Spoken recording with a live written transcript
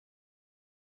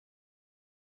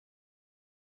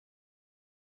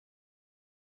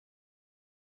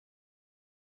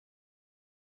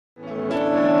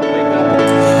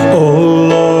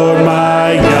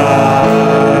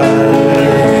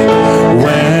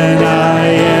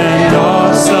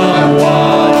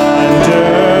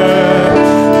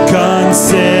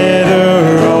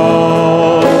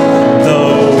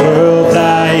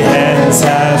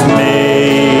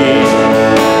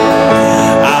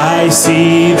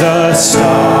see the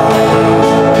stars,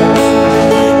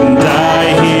 and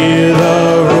I hear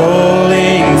the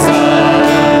rolling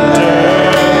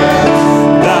thunder.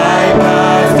 Thy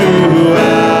path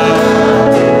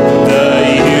throughout the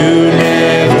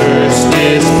universe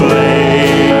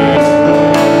displayed.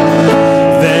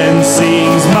 Then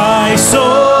sings my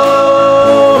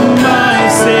soul, my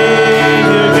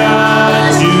Savior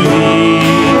God, to thee.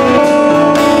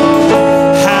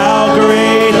 How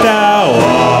great thou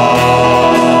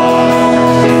art,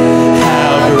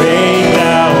 how great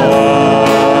thou art.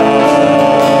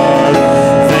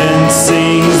 Then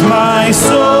sings my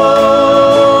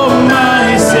soul,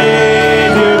 my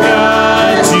Savior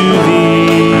God, to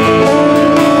thee.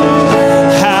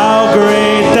 How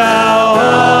great thou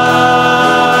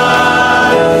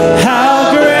art,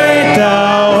 how great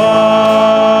thou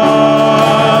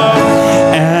art.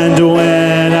 And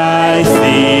when I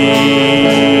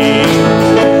think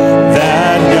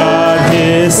that God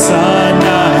his Son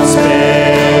not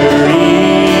sparing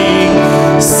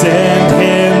sent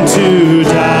him to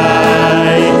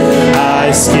die,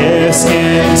 I scarce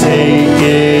can take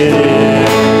it in,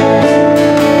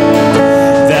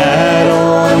 that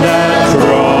on that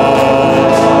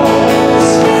cross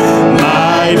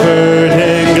my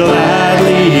burden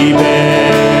gladly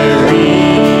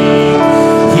bearing,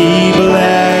 he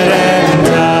bled and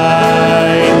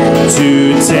died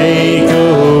to take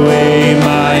away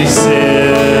my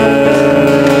sin.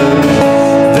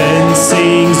 Then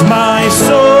sings my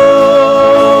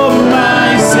soul,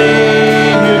 my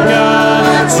Savior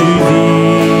God, to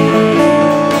thee.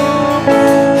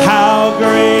 How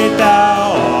great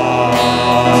thou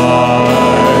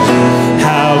art,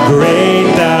 how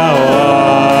great thou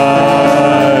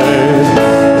art.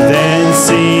 Then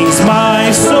sings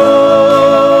my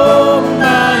soul,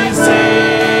 my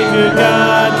Savior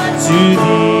God, to thee.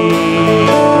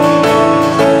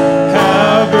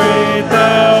 How great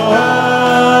thou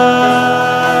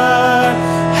art,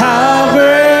 how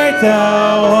great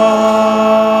thou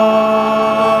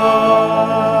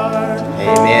art.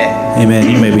 Amen. Amen.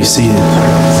 You may be seated.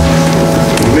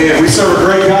 Man, we serve a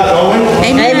great God, don't we?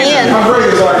 Amen. How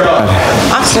great is our God?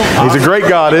 Awesome. He's a great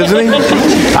God, isn't he?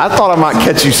 I thought I might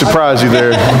catch you, surprise you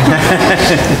there.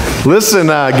 Listen,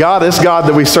 this God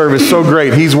that we serve is so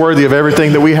great. He's worthy of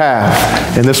everything that we have.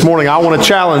 And this morning, I want to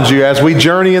challenge you as we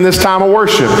journey in this time of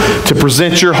worship to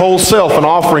present your whole self an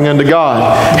offering unto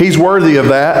God. He's worthy of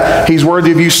that. He's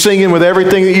worthy of you singing with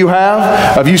everything that you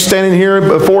have, of you standing here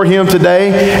before Him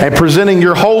today and presenting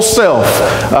your whole self,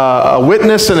 a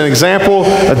witness and an example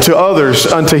to others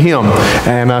unto Him.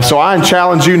 And so I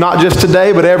challenge you not just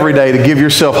today, but every day to give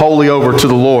yourself wholly over to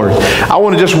the Lord. I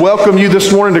want to just welcome you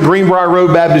this morning to Greenbrier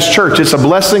Road Baptist Church. It's a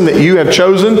blessing that you have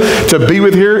chosen to be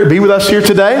with us here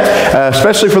today,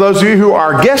 especially for those of you who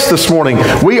are guests this morning.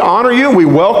 We honor you. We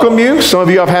welcome you. Some of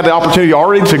you have had the opportunity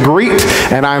already to greet,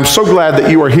 and I'm so glad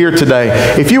that you are here today.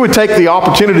 If you would take the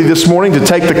opportunity this morning to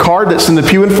take the card that's in the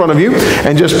pew in front of you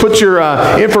and just put your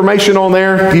information on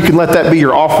there, you can let that be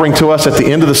your offering to us at the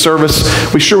end of the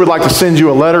service. We sure would like to send you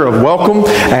a letter of welcome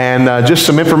and just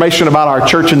some information about our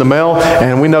church in the mail,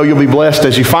 and we know you'll be blessed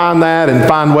as you find that and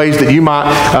find ways that you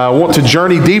might want to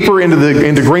journey deeper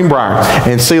into Greenbrier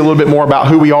and see a little bit more about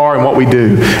who we are and what we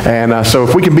do. And so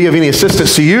if we can be of any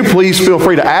assistance to you, please feel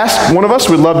free to ask one of us.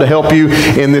 We'd love to help you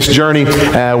in this journey.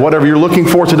 Whatever you're looking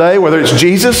for today, whether it's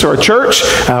Jesus or a church,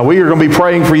 we are going to be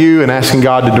praying for you and asking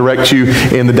God to direct you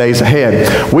in the days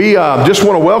ahead. We just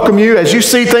want to welcome you. As you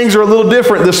see, things are a little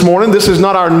different this morning. This is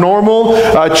not our normal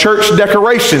church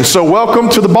decoration. So welcome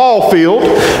to the ball field.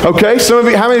 Okay, some of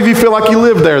you, how many of you feel like you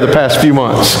lived there the past few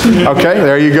months? Okay,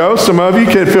 there you go. Some of you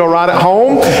can feel right at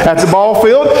home at the ball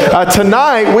field.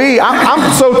 Tonight,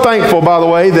 I'm so thankful, by the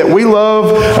way, that we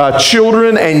love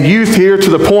children and youth here to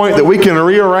the point that we can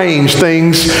rearrange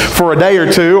things for a day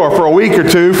or two or for a week or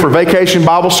two for Vacation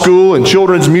Bible School and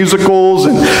children's musicals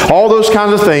and all those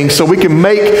kinds of things so we can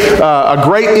make a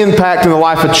great impact in the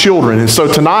life of children. And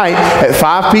so tonight at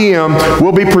 5 p.m.,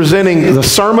 we'll be presenting the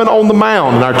Sermon on the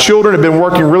Mount. And our children have been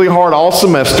working really hard all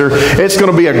semester. It's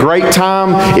going to be a great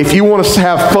time. If you want to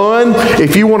have fun,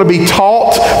 if you want to be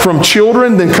taught from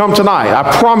children, then come tonight.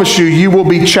 I promise you, you will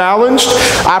be challenged.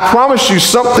 I promise you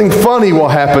something funny will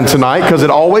happen tonight, because it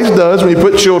always does when you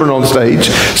put children on stage.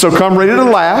 So come ready to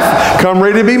laugh, come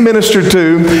ready to be ministered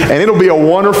to, and it'll be a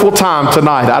wonderful time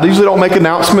tonight. I usually don't make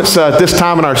announcements at this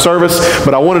time in our service,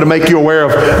 but I wanted to make you aware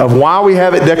of why we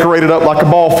have it decorated up like a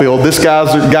ball field.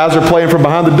 Guys are playing from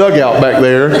behind the dugout back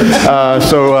there.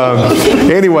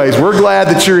 Anyways, we're glad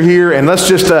that you're here, and let's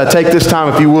just take this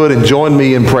time, if you would, and join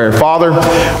me in prayer. Father,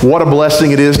 what a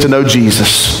blessing it is to know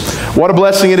Jesus. What a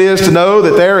blessing it is to know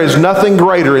that there is nothing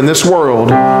greater in this world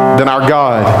than our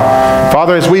God.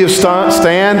 Father, as we have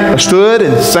stood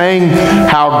and sang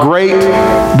how great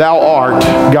thou art,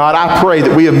 God, I pray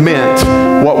that we have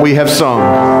meant what we have sung.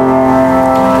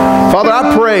 Father,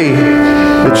 I pray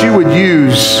that you would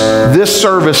use this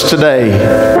service today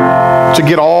to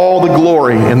get all the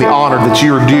glory and the honor that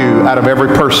you are due out of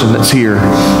every person that's here.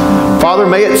 Father,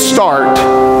 may it start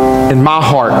in my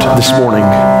heart this morning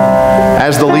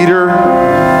as the leader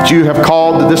that you have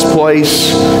called to this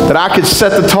place, that I could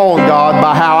set the tone, God,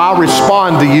 by how I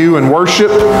respond to you in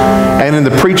worship and in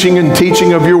the preaching and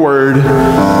teaching of your word,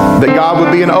 that God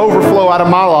would be an overflow out of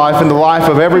my life and the life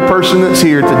of every person that's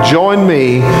here to join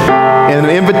me in an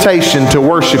invitation to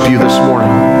worship you this morning.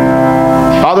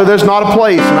 Father, there's not a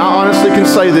place, and I honestly can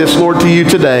say this, Lord, to you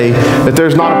today, that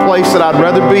there's not a place that I'd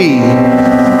rather be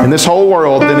in this whole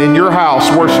world than in your house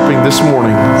worshiping this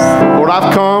morning. Lord,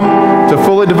 I've come to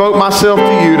fully devote myself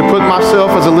to you, to put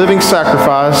myself as a living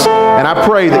sacrifice, and I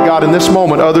pray that, God, in this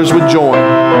moment, others would join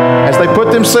as they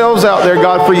put themselves out there,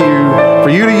 God, for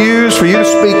you to use, for you to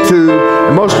speak to,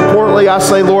 and most importantly, I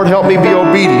say, Lord, help me be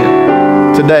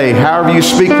obedient today. However you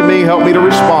speak to me, help me to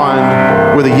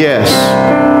respond with a yes.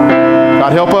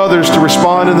 God, help others to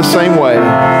respond in the same way.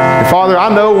 And Father,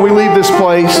 I know when we leave this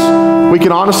place, we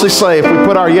can honestly say, if we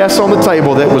put our yes on the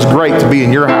table, that it was great to be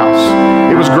in your house.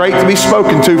 It was great to be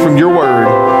spoken to from your word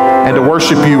and to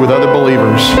worship you with other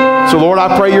believers. So Lord,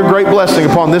 I pray your great blessing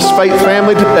upon this faith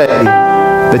family today,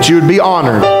 that you would be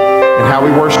honored in how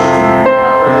we worship you.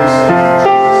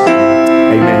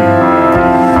 Amen.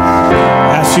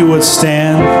 Ask you would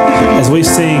stand as we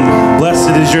sing,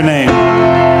 "Blessed is your name."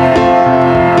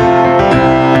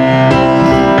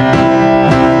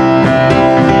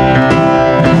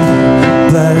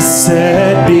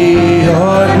 Blessed be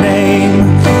your name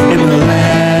in the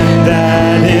land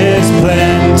that is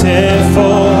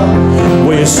plentiful,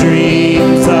 where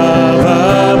streams of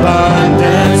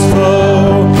abundance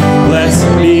flow.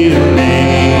 Blessed be your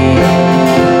name.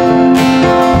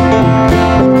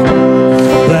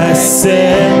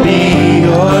 Blessed be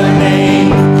your name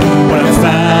when I'm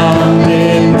found in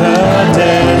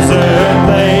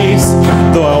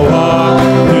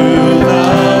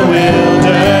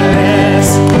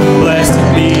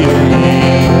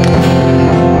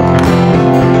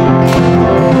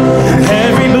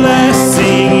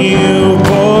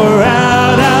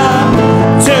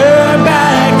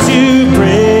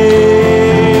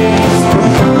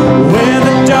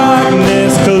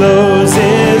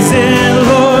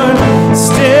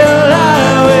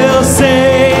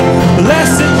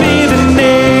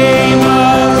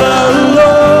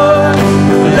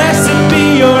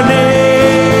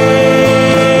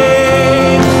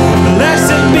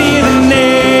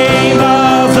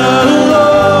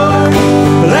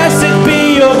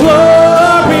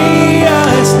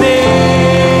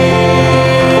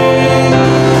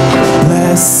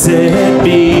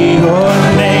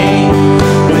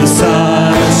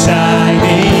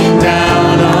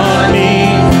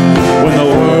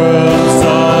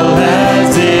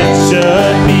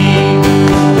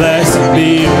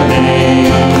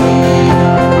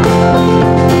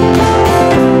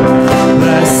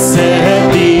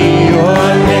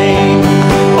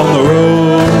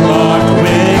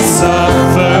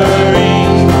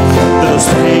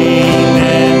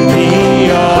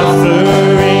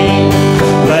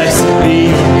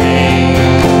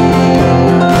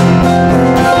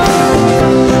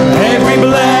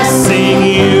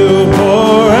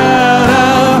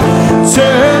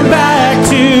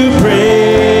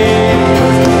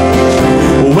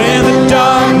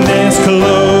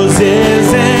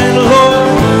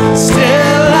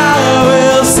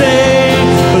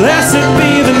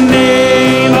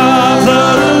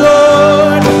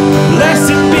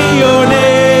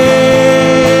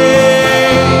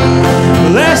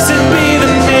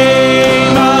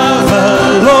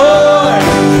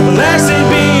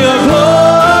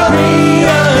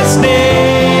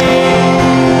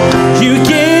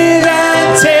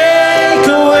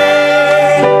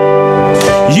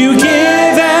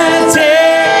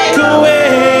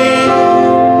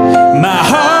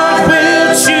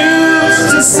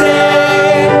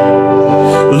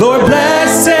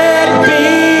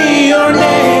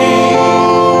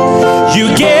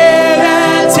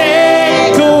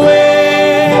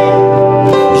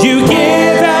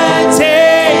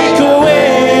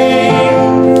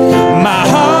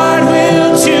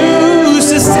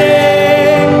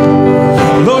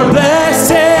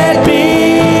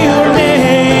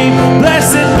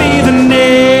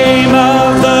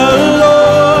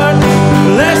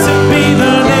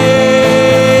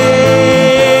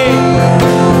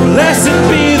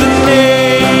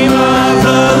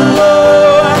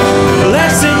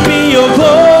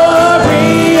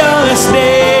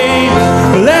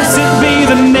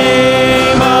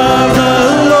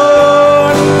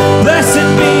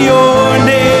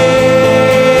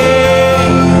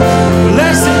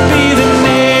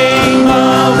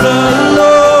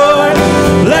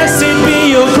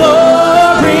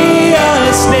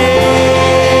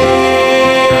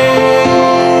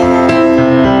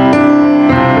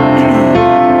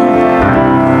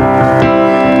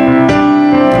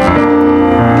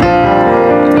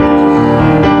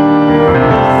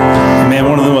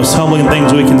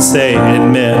say and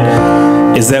admit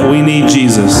is that we need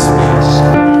Jesus.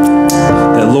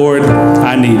 That, Lord,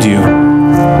 I need you.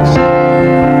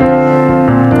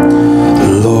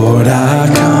 Lord, I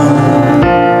come,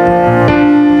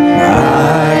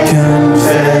 I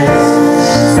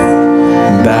confess,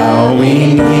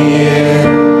 bowing here,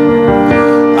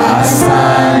 I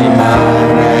find my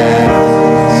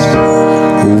rest.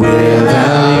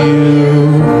 Without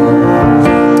you,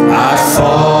 I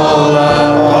fall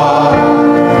apart.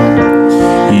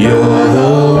 You're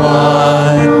the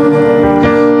one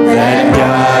that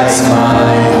guides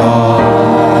my heart.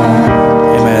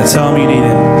 Amen. Tell him you need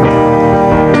him.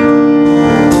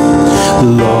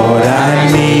 Lord, I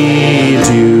need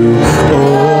you.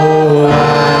 Oh,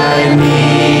 I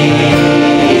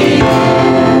need you.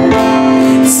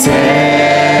 It's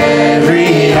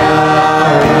every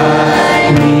hour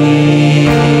I need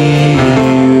you.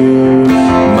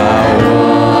 My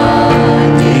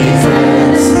one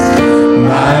defense,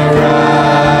 my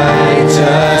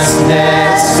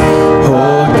righteousness.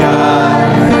 Oh God,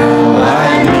 how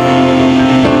I need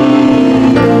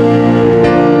you.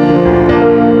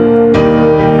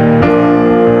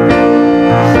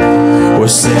 Where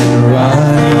sin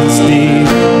runs deep,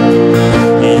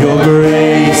 your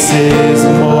grace is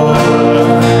more.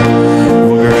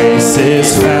 Where grace is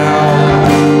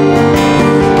found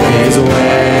is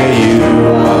where you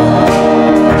are.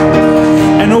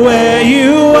 And where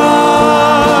you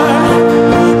are,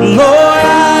 Lord,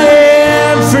 I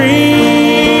am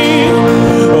free.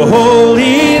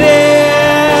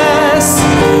 Holiness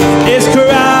is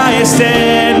Christ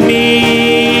and me.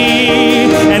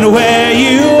 And where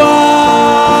you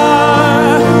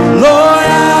are, Lord,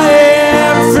 I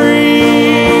am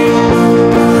free.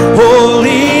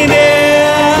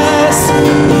 Holiness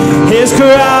is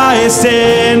Christ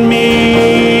in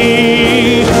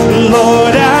me.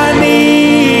 Lord, I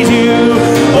need you.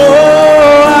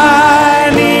 Oh, I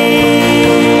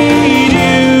need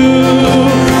you.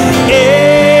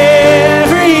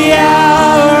 Every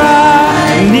hour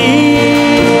I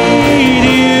need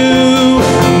you.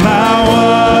 My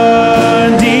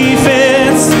one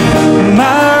defense,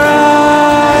 my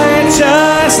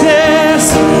righteousness.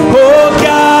 Oh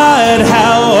God,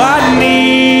 how I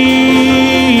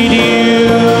need you.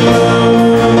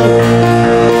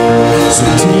 So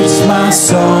teach my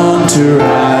song to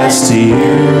rise to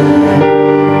you.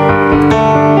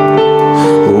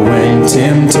 When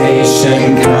temptation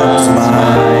comes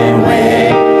my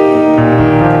way,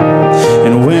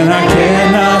 and when I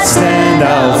cannot stand,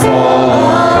 I'll fall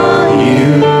on you.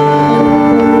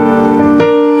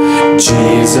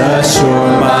 Jesus,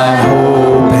 you're my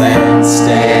hope and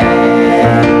stay.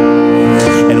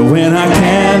 And when I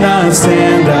cannot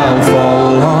stand, I'll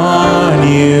fall on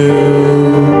you.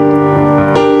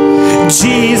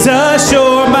 Jesus,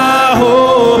 you're my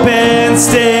hope and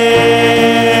stay.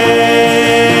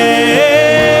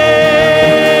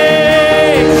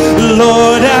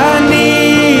 Lord, I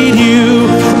need you.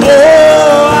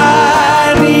 Oh,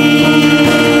 I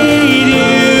need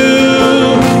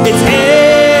you. It's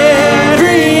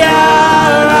every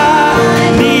hour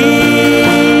I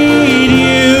need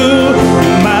you.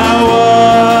 My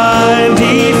one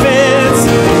defense,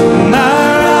 my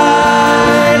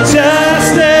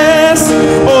righteousness.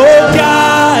 Oh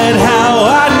God, how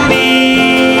I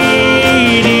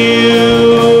need you.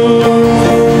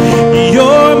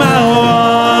 You're my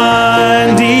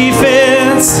one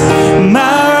defense,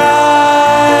 my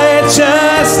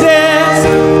righteousness.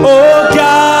 Oh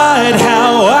God,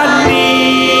 how I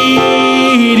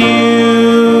need you.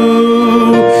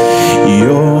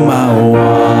 You're my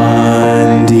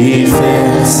one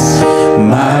defense,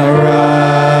 my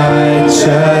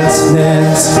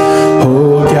righteousness.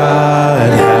 Oh God,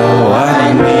 how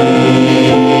I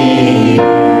need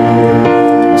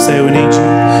you. Say we need you.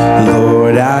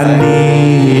 Lord, I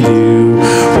need you.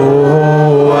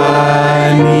 Oh,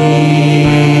 I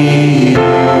need you.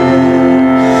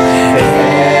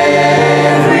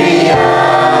 Every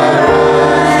hour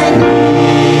I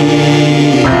need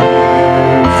you.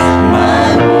 My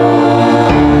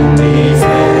one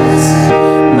defense,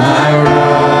 my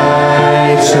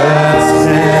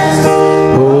righteousness.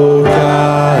 Oh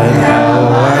God, how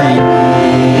I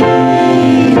need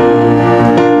you.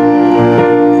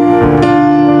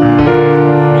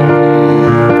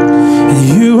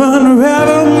 You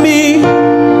unravel me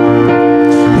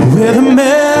with a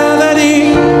melody.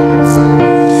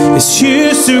 As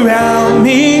you surround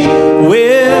me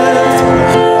with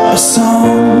a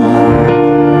song.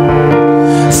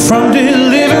 From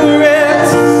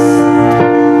deliverance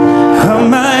of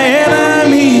my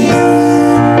enemies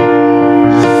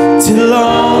till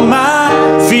all my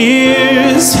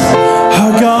fears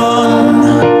are gone.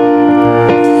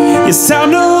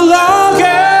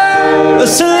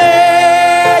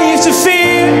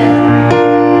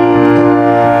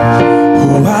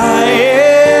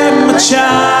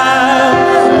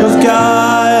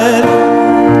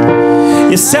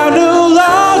 Yes, I'm no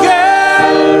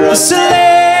longer a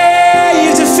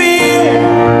slave to fear.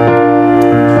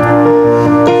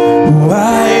 Oh,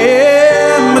 I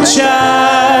am a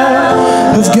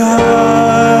child of God.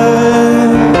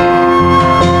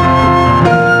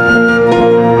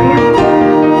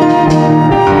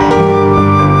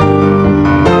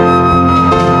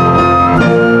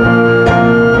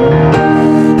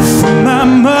 From my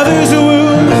mother's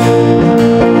womb,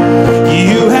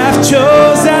 you have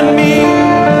chosen me.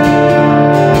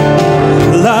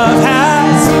 Love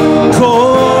has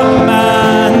called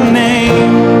my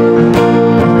name,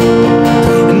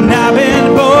 and I've been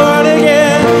born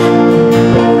again,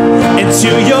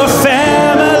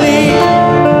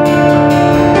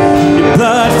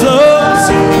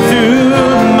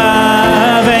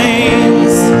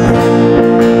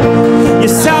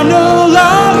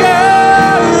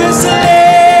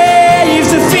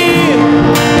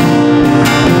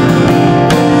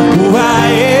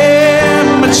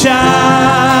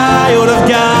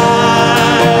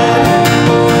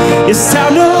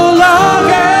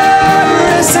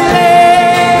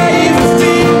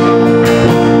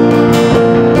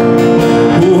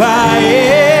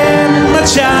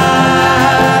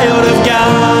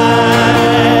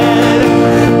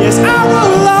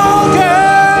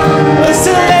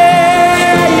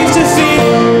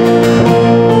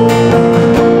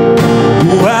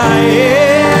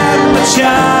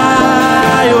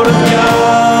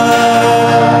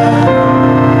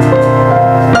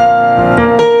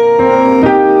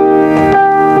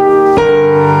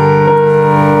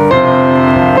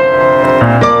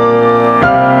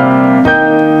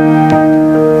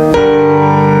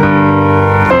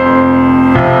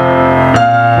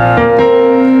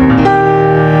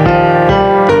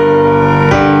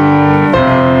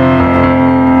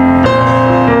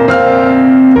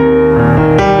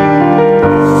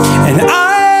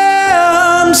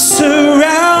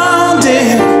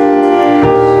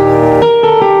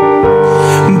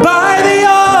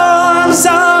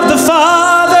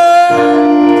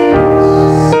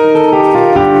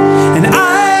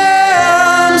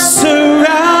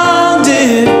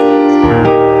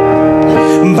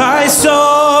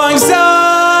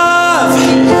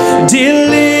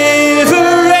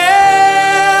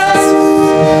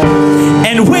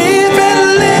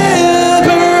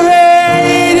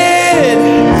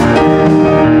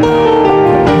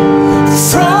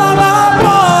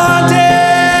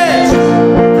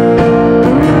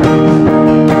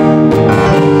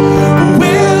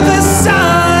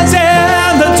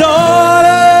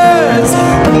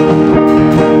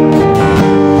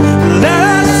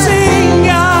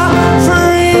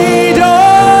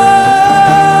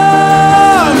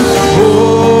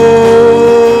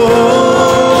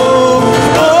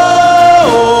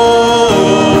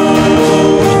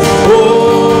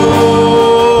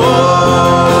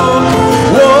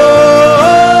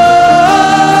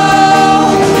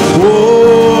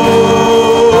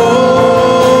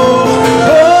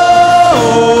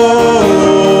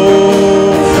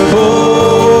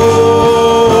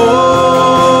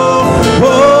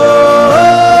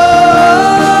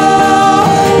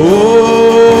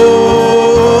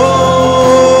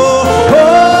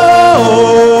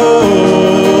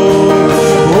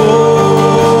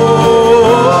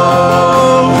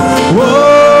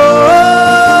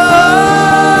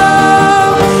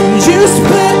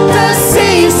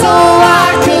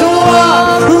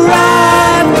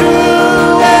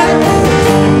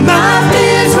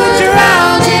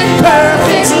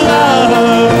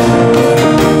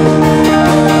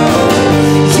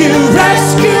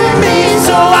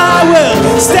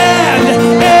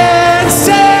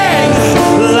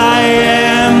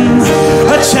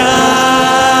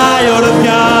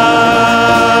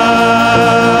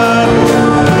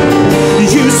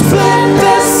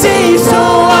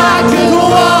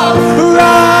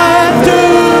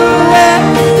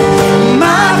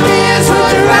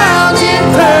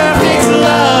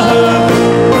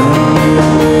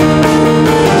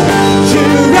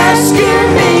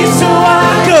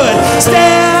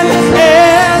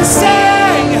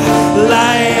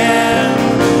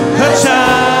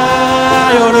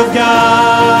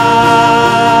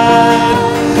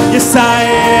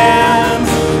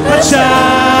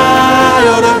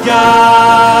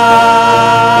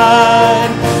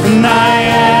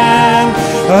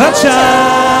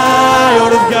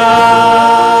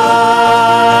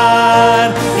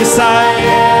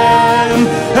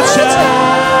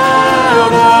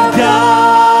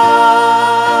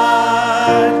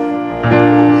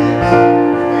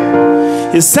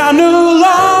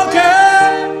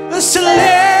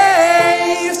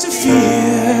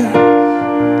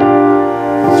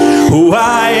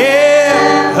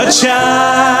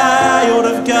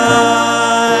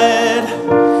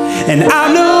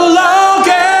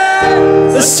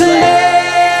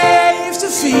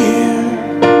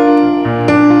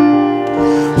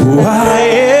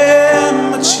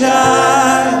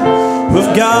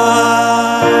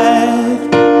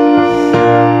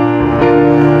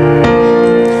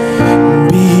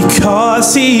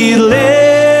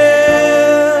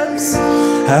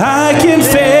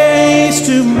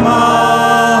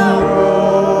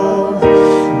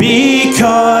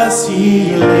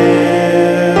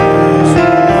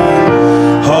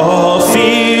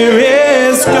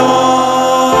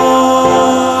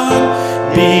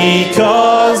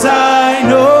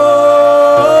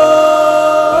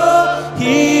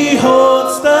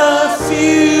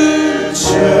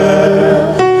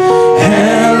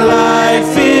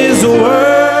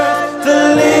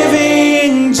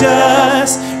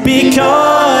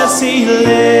 because he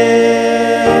lives.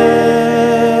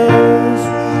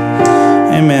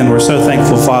 Amen. We're so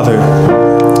thankful, Father,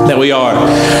 that we are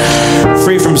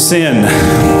free from sin,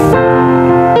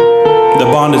 the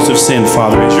bondage of sin,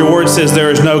 Father. As your word says, there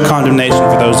is no condemnation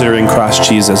for those that are in Christ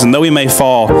Jesus. And though we may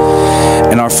fall,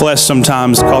 and our flesh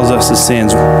sometimes causes us to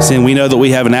sin, we know that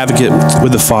we have an advocate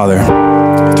with the Father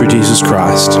through Jesus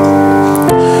Christ.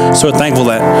 So thankful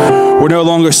that we're no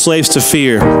longer slaves to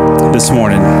fear this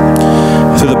morning.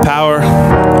 Through the power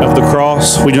of the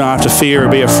cross, we do not have to fear or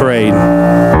be afraid,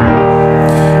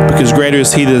 because greater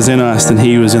is he that is in us than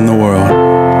he who is in the world.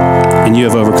 And you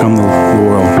have overcome the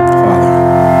world,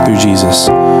 Father, through Jesus.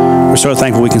 We're so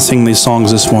thankful we can sing these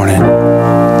songs this morning.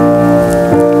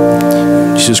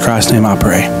 In Jesus Christ's name I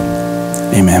pray.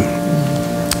 Amen.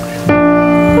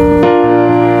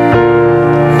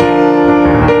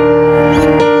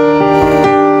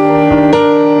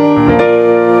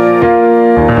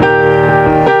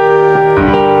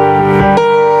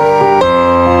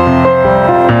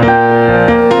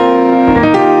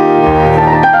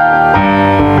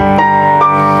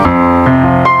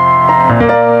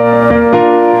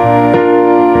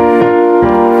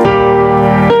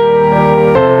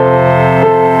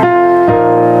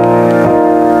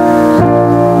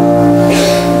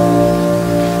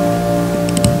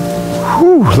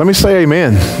 Let me say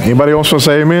amen. Anybody else want to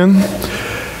say amen?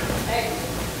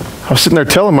 I was sitting there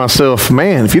telling myself,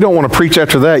 man, if you don't want to preach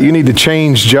after that, you need to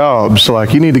change jobs.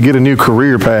 Like, you need to get a new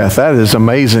career path. That is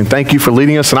amazing. Thank you for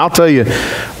leading us. And I'll tell you,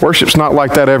 worship's not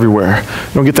like that everywhere.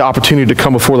 You don't get the opportunity to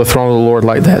come before the throne of the Lord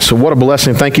like that. So what a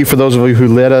blessing. Thank you for those of you who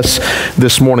led us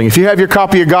this morning. If you have your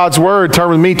copy of God's Word, turn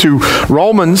with me to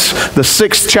Romans, the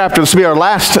 6th chapter. This will be our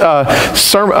last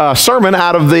sermon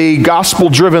out of the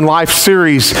Gospel-Driven Life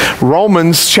series,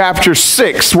 Romans chapter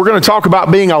 6. We're going to talk about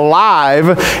being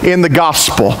alive in the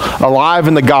gospel. Alive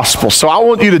in the gospel. So I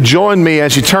want you to join me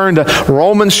as you turn to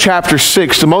Romans chapter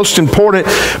 6. The most important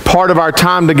part of our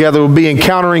time together will be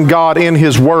encountering God in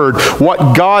His Word.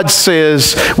 What God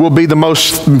says will be the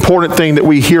most important thing that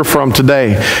we hear from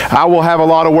today. I will have a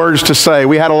lot of words to say.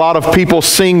 We had a lot of people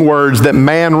sing words that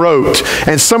man wrote,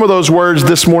 and some of those words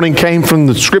this morning came from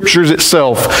the Scriptures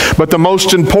itself. But the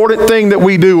most important thing that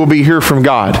we do will be hear from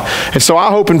God. And so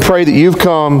I hope and pray that you've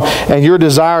come and your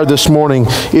desire this morning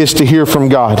is to hear from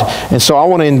God. And so I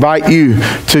want to invite you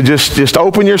to just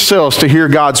open yourselves to hear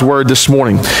God's Word this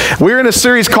morning. We're in a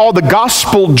series called The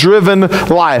Gospel-Driven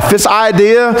Life. This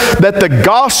idea that the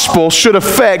gospel should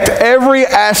affect every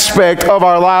aspect of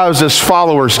our lives as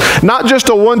followers. Not just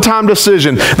a one-time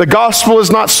decision. The gospel is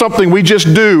not something we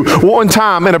just do one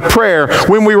time in a prayer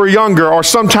when we were younger or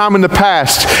sometime in the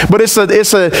past. But it's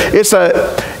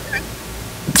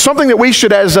something that we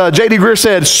should, as J.D. Greer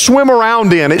said, swim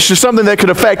around in. It's just something that could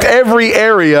affect every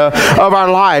area of our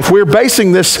life. We're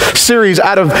basing this series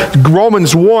out of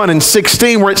Romans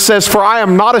 1:16, where it says, "For I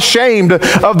am not ashamed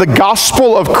of the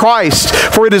gospel of Christ,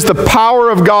 for it is the power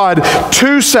of God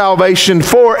to salvation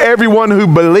for everyone who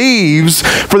believes,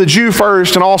 for the Jew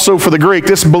first and also for the Greek."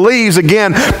 This believes,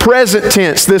 again, present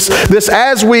tense. This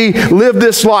as we live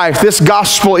this life, this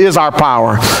gospel is our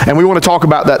power. And we want to talk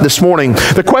about that this morning.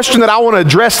 The question that I want to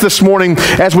address this morning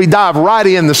as we dive right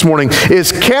in this morning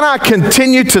is, can I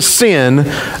continue to sin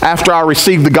after I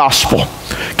receive the gospel?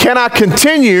 Can I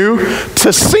continue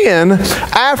to sin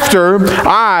after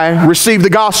I receive the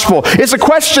gospel? It's a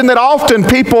question that often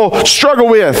people struggle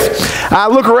with. I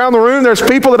look around the room, there's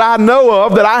people that I know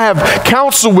of, that I have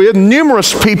counseled with,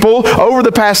 numerous people over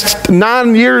the past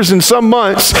 9 years and some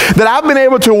months that I've been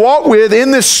able to walk with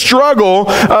in this struggle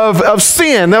of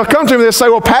sin. They'll come to me and say,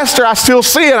 "Well, Pastor, I still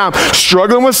sin. I'm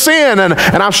struggling with sin, and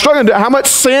I'm struggling. How much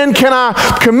sin can I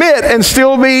commit and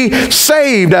still be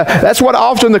saved?" That's what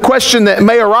often the question that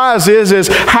may arise is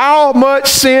how much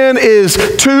sin is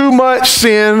too much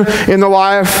sin in the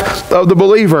life of the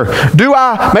believer?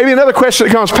 Maybe another question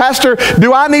that comes, "Pastor,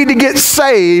 do I need to get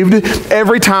saved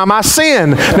every time I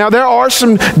sin?" Now, there are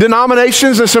some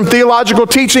denominations and some theological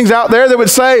teachings out there that would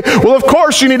say, well, of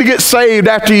course you need to get saved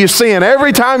after you sin.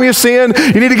 Every time you sin,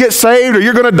 you need to get saved, or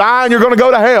you're going to die and you're going to go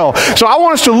to hell. So I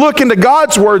want us to look into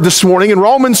God's Word this morning in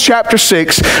Romans chapter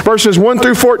 6, verses 1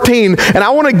 through 14, and I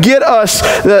want to get us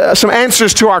some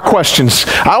answers to our questions.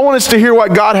 I want us to hear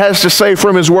what God has to say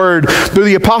from His Word through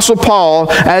the Apostle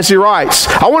Paul as he writes.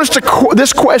 I want us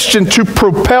this question to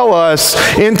propel us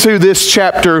into this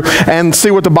chapter and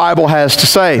see what the Bible has to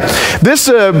say. This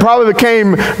probably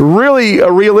became really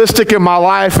realistic in my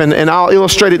life, and I'll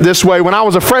illustrate it this way. When I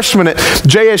was a freshman at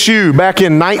JSU back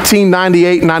in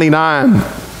 1998-99,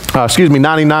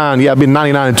 99. Yeah, I've been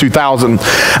 99 in 2000.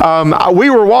 We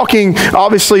were walking,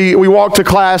 obviously, we walked to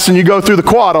class and you go through the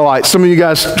quad a lot. Some of you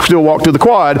guys still walk through the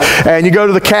quad. And you go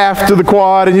to the calf to the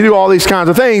quad and you do all these kinds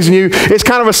of things. And it's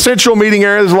kind of a central meeting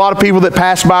area. There's a lot of people that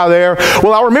pass by there.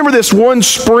 Well, I remember this one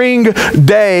spring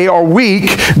day or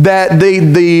week that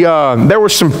there were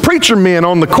some preacher men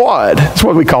on the quad. That's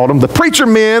what we called them. The preacher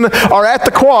men are at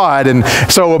the quad. And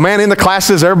so, man, in the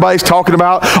classes, everybody's talking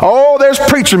about, oh, there's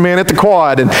preacher men at the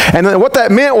quad. And what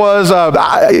that meant was,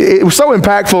 it was so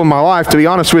impactful in my life, to be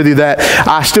honest with you, that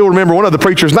I still remember one of the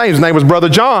preacher's names. His name was Brother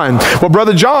John. Well,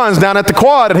 Brother John's down at the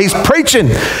quad, and he's preaching.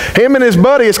 Him and his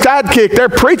buddy, his sidekick, they're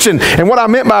preaching. And what I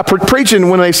meant by preaching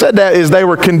when they said that is they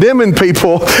were condemning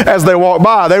people as they walked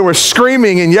by. They were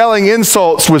screaming and yelling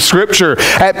insults with Scripture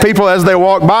at people as they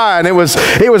walked by. And it was,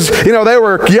 you know, they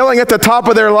were yelling at the top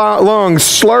of their lungs,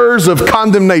 slurs of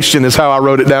condemnation is how I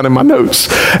wrote it down in my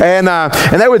notes. And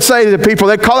they would say to people,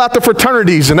 they'd call out the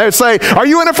fraternities, and they would say, are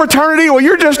you in a fraternity? Well,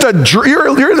 you're just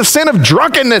you're in the sin of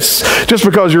drunkenness just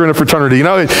because you're in a fraternity. You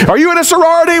know, are you in a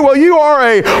sorority? Well, you are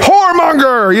a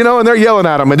whoremonger. You know, and they're yelling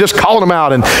at them and just calling them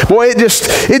out. And boy, it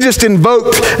just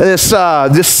invoked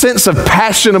this sense of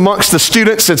passion amongst the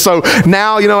students. And so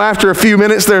now, you know, after a few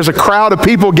minutes, there's a crowd of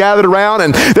people gathered around,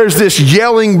 and there's this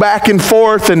yelling back and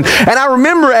forth. And I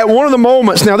remember at one of the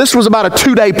moments. Now, this was about a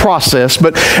 2-day process,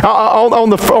 but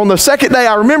on the second day,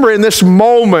 I remember in this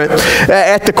moment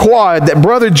at the quad that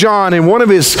Brother John, in one of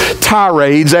his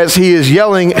tirades, as he is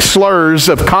yelling slurs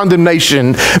of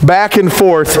condemnation back and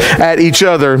forth at each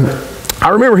other, I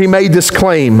remember he made this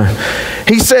claim.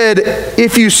 He said,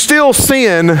 if you still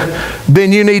sin,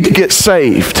 then you need to get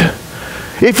saved.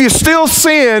 If you still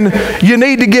sin, you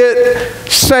need to get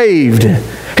saved.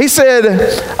 He said,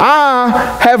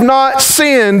 I have not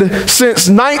sinned since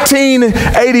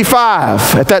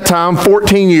 1985. At that time,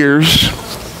 14 years.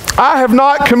 I have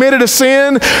not committed a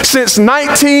sin since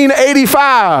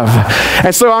 1985.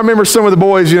 And so I remember some of the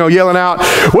boys, you know, yelling out,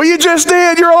 well, you just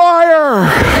did. You're a liar.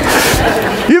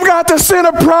 You've got the sin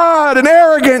of pride and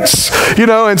arrogance, you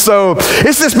know. And so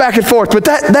it's this back and forth. But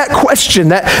that question,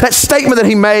 that statement that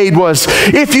he made was,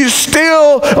 if you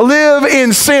still live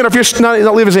in sin, or if you're not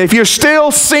live in sin, if you're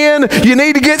still sin, you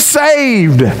need to get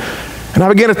saved. And I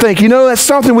began to think, you know, that's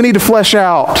something we need to flesh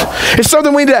out. It's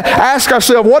something we need to ask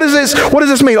ourselves, what does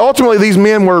this mean? Ultimately, these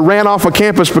men ran off of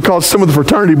campus because some of the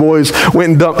fraternity boys went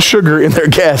and dumped sugar in their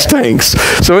gas tanks.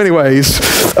 So anyways,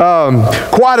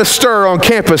 quite a stir on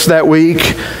campus that week.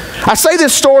 I say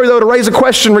this story, though, to raise a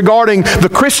question regarding the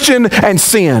Christian and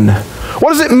sin.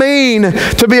 What does it mean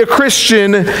to be a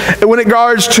Christian when it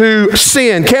regards to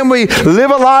sin? Can we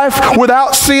live a life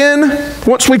without sin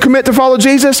once we commit to follow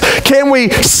Jesus? Can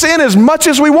we sin as much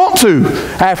as we want to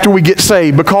after we get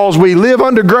saved because we live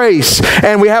under grace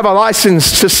and we have a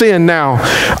license to sin now?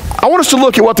 I want us to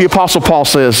look at what the Apostle Paul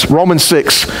says, Romans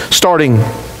 6, starting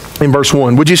in verse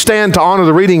 1. Would you stand to honor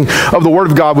the reading of the Word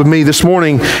of God with me this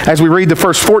morning as we read the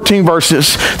first 14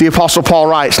 verses the Apostle Paul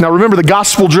writes. Now remember, the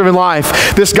gospel-driven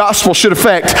life, this gospel should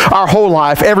affect our whole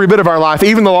life, every bit of our life,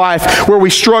 even the life where we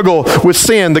struggle with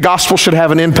sin. The gospel should have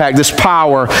an impact, this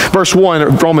power. Verse 1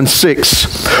 of Romans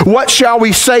 6. What shall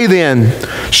we say then?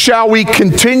 Shall we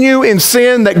continue in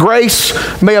sin that grace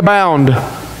may abound?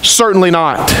 Certainly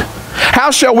not.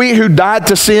 How shall we who died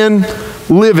to sin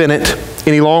live in it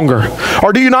any longer?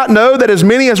 Or do you not know that as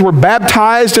many as were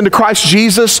baptized into Christ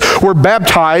Jesus were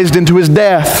baptized into his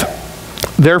death?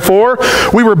 Therefore,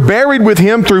 we were buried with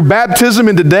him through baptism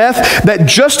into death, that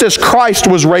just as Christ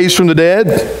was raised from the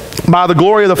dead by the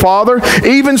glory of the Father,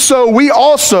 even so we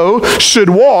also should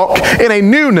walk in a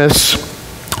newness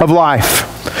of life.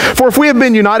 For if we have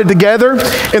been united together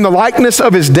in the likeness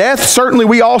of his death, certainly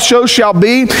we also shall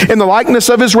be in the likeness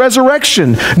of his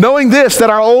resurrection, knowing this,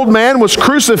 that our old man was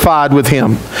crucified with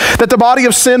him, that the body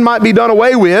of sin might be done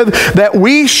away with, that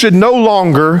we should no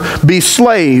longer be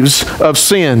slaves of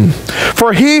sin.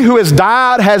 For he who has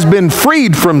died has been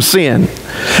freed from sin.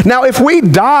 Now if we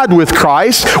died with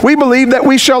Christ, we believe that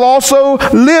we shall also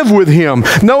live with him,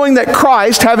 knowing that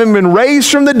Christ, having been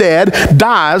raised from the dead,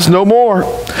 dies no more.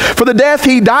 For the death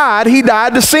he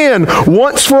died to sin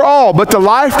once for all, but the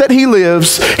life that he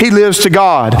lives to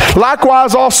God.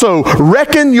 Likewise also,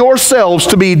 reckon yourselves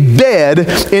to be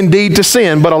dead indeed to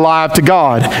sin, but alive to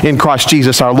God in Christ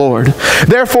Jesus our Lord.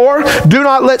 Therefore, do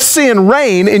not let sin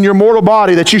reign in your mortal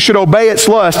body, that you should obey its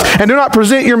lust, and do not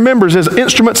present your members as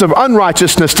instruments of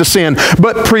unrighteousness to sin,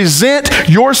 but present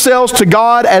yourselves to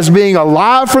God as being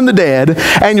alive from the dead,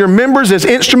 and your members as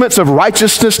instruments of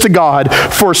righteousness to God.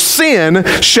 For sin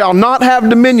shall not have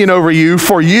dominion dominion over you,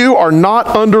 for you are not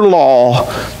under law,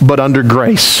 but under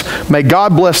grace. May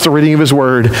God bless the reading of His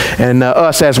Word and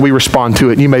us as we respond to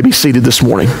it. You may be seated this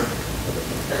morning.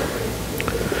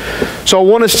 So I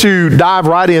want us to dive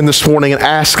right in this morning and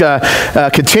ask,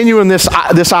 continuing this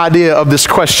idea of this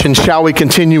question, shall we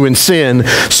continue in sin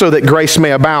so that grace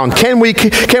may abound? Can we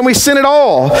sin at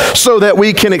all so that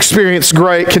we can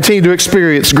continue to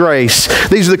experience grace?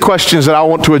 These are the questions that I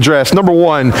want to address. Number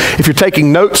one, if you're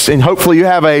taking notes, and hopefully you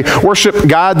have a worship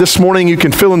guide this morning, you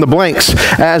can fill in the blanks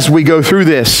as we go through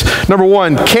this. Number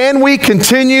one, can we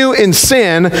continue in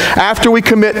sin after we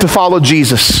commit to follow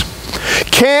Jesus?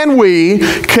 Can we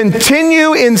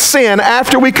continue in sin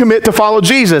after we commit to follow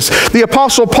Jesus? The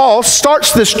Apostle Paul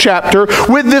starts this chapter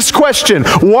with this question.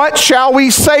 What shall we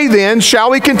say then?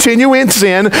 Shall we continue in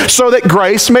sin so that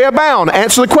grace may abound?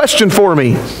 Answer the question for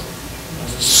me.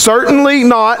 Certainly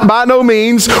not, by no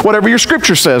means, whatever your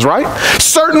scripture says, right?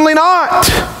 Certainly not.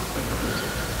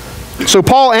 So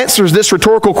Paul answers this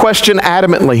rhetorical question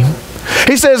adamantly.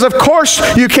 He says, of course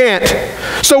you can't.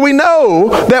 So we know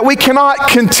that we cannot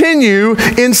continue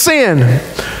in sin.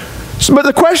 But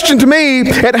the question to me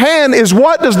at hand is,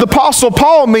 what does the Apostle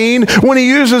Paul mean when he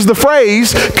uses the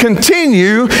phrase,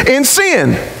 continue in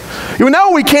sin? You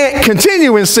know we can't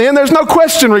continue in sin. There's no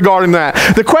question regarding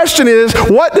that. The question is,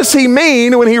 what does he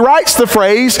mean when he writes the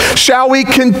phrase, shall we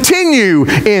continue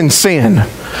in sin?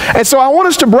 And so I want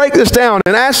us to break this down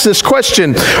and ask this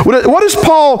question. What does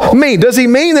Paul mean? Does he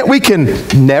mean that we can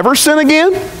never sin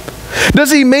again?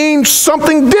 Does he mean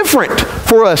something different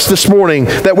for us this morning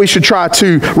that we should try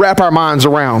to wrap our minds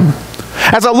around?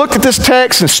 As I looked at this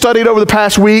text and studied over the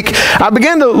past week, I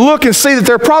began to look and see that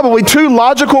there are probably two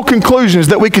logical conclusions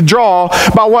that we could draw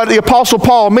by what the Apostle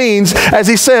Paul means as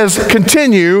he says,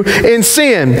 continue in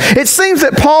sin. It seems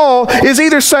that Paul is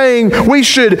either saying we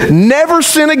should never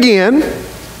sin again.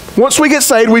 Once we get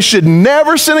saved, we should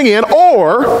never sin again,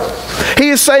 or he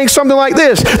is saying something like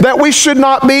this, that we should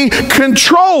not be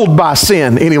controlled by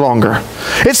sin any longer.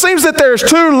 It seems that there's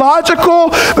two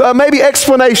logical, maybe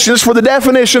explanations for the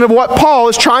definition of what Paul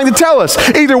is trying to tell us.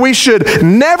 Either we should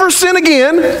never sin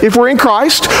again if we're in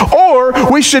Christ, or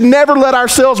we should never let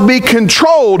ourselves be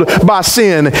controlled by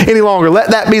sin any longer.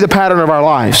 Let that be the pattern of our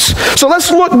lives. So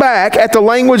let's look back at the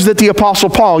language that the Apostle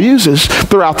Paul uses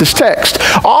throughout this text.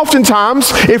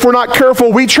 Oftentimes, if we're not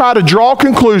careful, we try to draw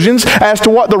conclusions as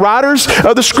to what the writers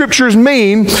of the Scriptures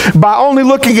mean by only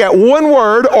looking at one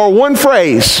word or one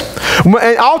phrase.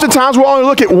 And oftentimes we'll only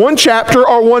look at one chapter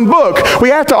or one book. We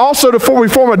have to also, before we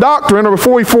form a doctrine or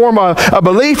before we form a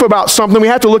belief about something, we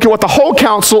have to look at what the whole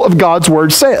counsel of God's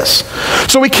Word says.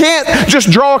 So we can't just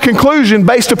draw a conclusion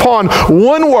based upon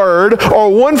one word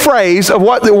or one phrase of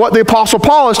what the Apostle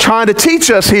Paul is trying to teach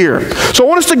us here. So I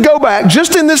want us to go back,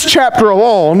 just in this chapter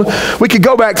alone. We could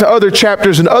go back to other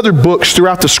chapters and other books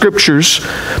throughout the Scriptures,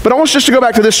 but I want us just to go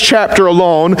back to this chapter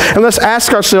alone, and let's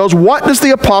ask ourselves, what does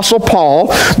the Apostle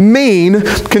Paul mean,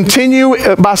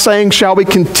 continue by saying, shall we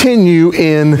continue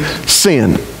in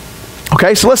sin?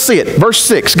 Okay, so let's see it. Verse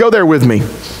 6, go there with me.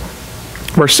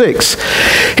 Verse 6,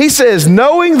 he says,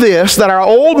 knowing this, that our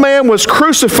old man was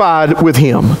crucified with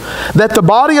him, that the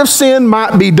body of sin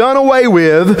might be done away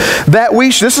with, that we,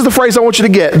 this is the phrase I want you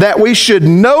to get, that we should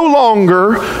no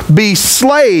longer be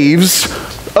slaves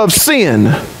of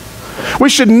sin. We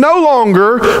should no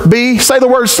longer be, say the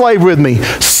word slave with me,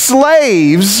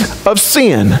 slaves of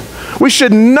sin. We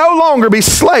should no longer be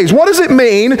slaves. What does it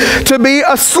mean to be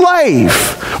a slave?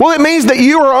 Well, it means that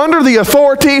you are under the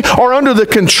authority or under the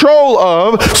control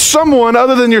of someone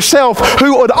other than yourself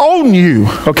who would own you.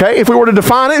 Okay? If we were to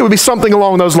define it, it would be something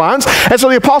along those lines. And so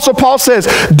the Apostle Paul says,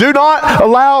 do not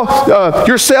allow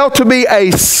yourself to be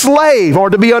a slave or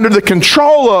to be under the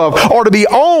control of or to be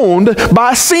owned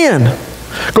by sin.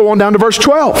 Go on down to verse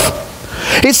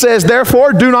 12. He says,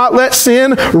 therefore, do not let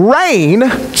sin reign.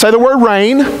 Say the word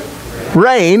reign.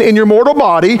 Reign in your mortal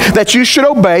body, that you should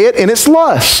obey it in its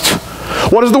lust.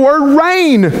 What does the word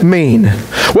reign mean?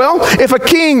 Well, if a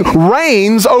king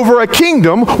reigns over a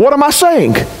kingdom, what am I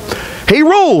saying? He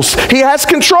rules. He has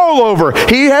control over.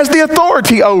 He has the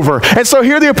authority over. And so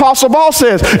here the Apostle Paul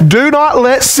says, do not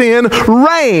let sin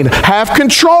reign. Have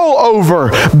control over.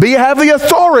 Have the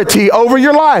authority over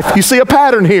your life. You see a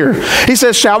pattern here. He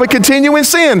says, shall we continue in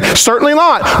sin? Certainly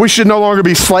not. We should no longer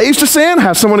be slaves to sin,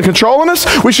 have someone controlling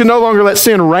us. We should no longer let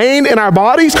sin reign in our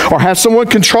bodies or have someone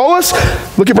control us.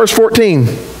 Look at verse 14.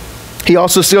 He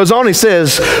also goes on, he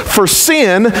says, for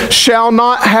sin shall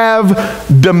not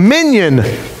have dominion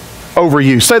over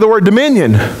you. Say the word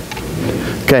dominion.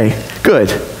 Okay, good.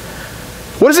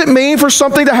 What does it mean for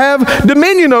something to have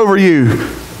dominion over you?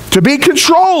 to be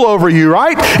control over you,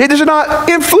 right? It does not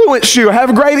influence you,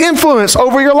 have great influence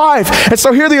over your life. And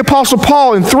so here the Apostle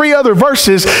Paul in 3 other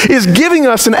verses is giving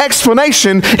us an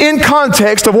explanation in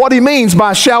context of what he means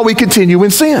by shall we continue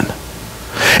in sin.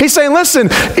 He's saying, listen,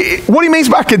 what he means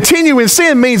by continue in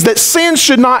sin means that sin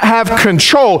should not have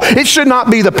control. It should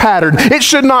not be the pattern. It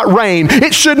should not reign.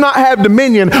 It should not have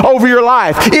dominion over your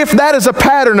life. If that is a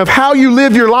pattern of how you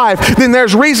live your life, then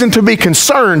there's reason to be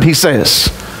concerned, he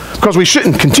says. Because we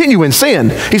shouldn't continue in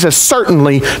sin. He says,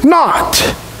 certainly not.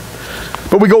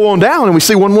 But we go on down and we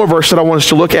see one more verse that I want us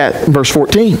to look at in verse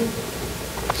 14.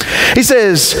 He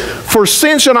says, for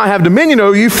sin shall not have dominion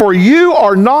over you, for you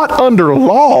are not under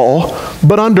law,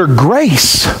 but under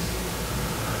grace.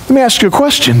 Let me ask you a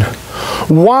question.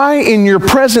 Why in your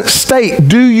present state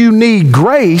do you need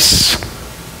grace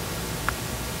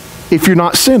if you're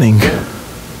not sinning?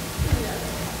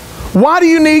 Why do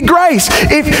you need grace?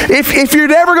 If you're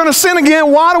never going to sin again,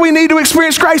 why do we need to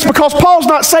experience grace? Because Paul's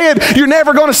not saying you're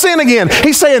never going to sin again.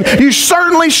 He's saying you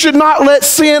certainly should not let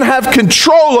sin have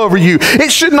control over you. It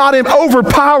should not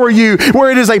overpower you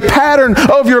where it is a pattern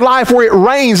of your life where it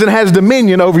reigns and has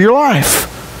dominion over your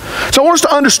life. So I want us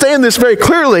to understand this very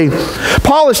clearly.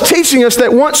 Paul is teaching us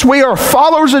that once we are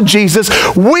followers of Jesus,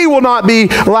 we will not be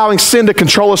allowing sin to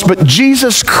control us, but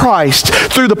Jesus Christ,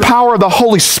 through the power of the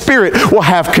Holy Spirit, will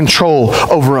have control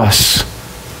over us.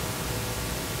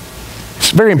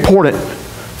 It's very important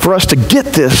for us to get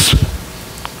this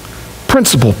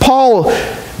principle. Paul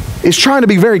is trying to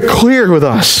be very clear with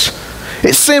us.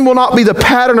 Sin will not be the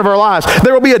pattern of our lives.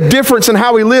 There will be a difference in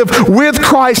how we live with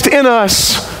Christ in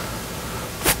us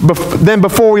than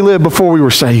before we lived, before we were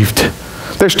saved.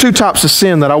 There's 2 types of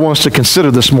sin that I want us to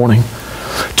consider this morning.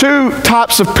 2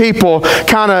 types of people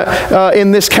kind of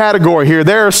in this category here.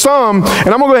 There are some, and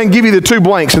I'm going to go ahead and give you the 2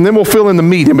 blanks, and then we'll fill in the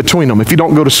meat in between them if you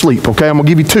don't go to sleep, okay? I'm going to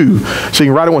give you 2, so you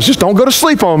can write it once. Just don't go to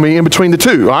sleep on me in between the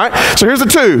 2, all right? So here's the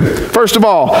 2. First of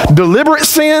all, deliberate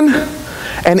sin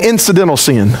and incidental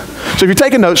sin. So if you're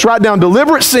taking notes, write down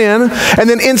deliberate sin and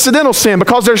then incidental sin,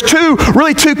 because there's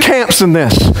really two camps in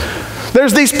this.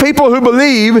 There's these people who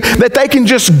believe that they can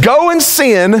just go and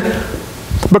sin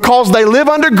because they live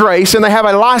under grace and they have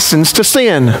a license to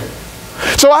sin.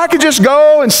 So I could just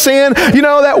go and sin. You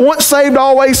know, that once saved,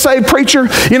 always saved preacher.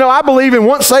 You know, I believe in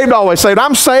once saved, always saved.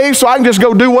 I'm saved, so I can just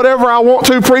go do whatever I want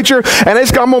to, preacher, and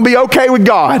I'm going to be okay with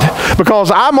God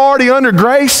because I'm already under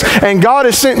grace and God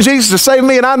has sent Jesus to save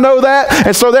me, and I know that.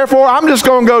 And so therefore, I'm just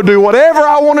going to go do whatever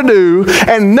I want to do,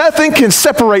 and nothing can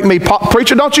separate me.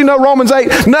 Preacher, don't you know Romans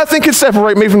 8? Nothing can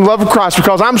separate me from the love of Christ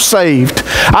because I'm saved.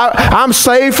 I'm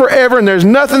saved forever, and there's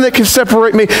nothing that can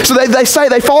separate me. So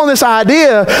they fall in this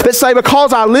idea that say, because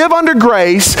I live under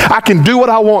grace, I can do what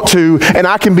I want to, and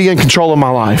I can be in control of my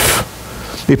life.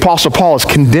 The Apostle Paul is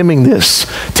condemning this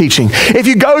teaching. If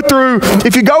you go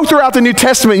throughout the New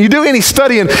Testament, you do any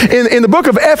study in the book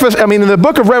of in the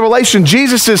book of Revelation,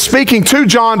 Jesus is speaking to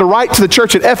John to write to the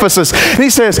church at Ephesus, and he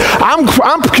says,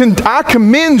 I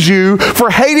commend you for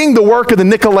hating the work of the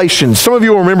Nicolaitans. Some of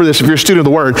you will remember this if you're a student of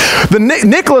the Word.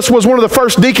 Nicholas was one of the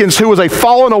first deacons who was a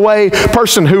fallen away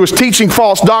person who was teaching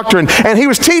false doctrine, and he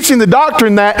was teaching the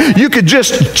doctrine that you could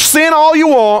just sin all you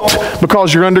want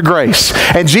because you're under grace.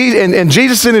 And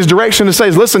Jesus in his direction and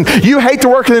says, listen, you hate the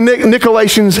work of the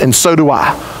Nicolaitans, and so do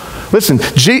I. Listen,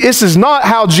 this is not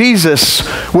how Jesus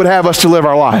would have us to live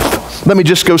our life. Let me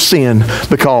just go sin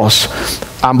because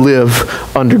I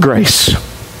live under grace.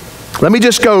 Let me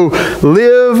just go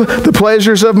live the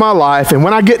pleasures of my life, and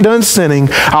when I get done sinning,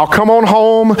 I'll come on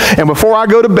home, and before I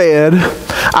go to bed,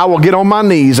 I will get on my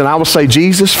knees and I will say,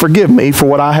 Jesus, forgive me for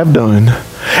what I have done.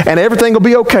 And everything will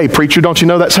be okay, preacher. Don't you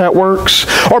know that's how it works?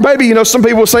 Or maybe, some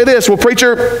people will say this, well,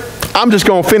 preacher, I'm just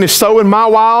going to finish sowing my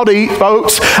wild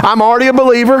oats. I'm already a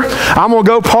believer. I'm going to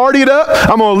go party it up.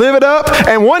 I'm going to live it up.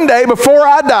 And one day before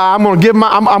I die, I'm going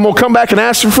to come back and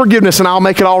ask for forgiveness, and I'll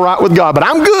make it all right with God. But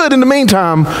I'm good in the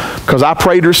meantime because I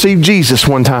prayed to receive Jesus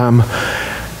one time.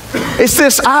 It's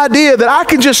this idea that I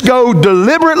can just go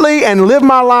deliberately and live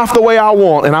my life the way I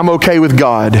want, and I'm okay with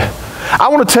God. I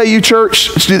want to tell you, church,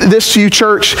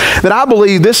 that I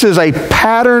believe this is a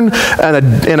pattern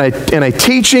and a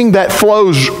teaching that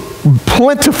flows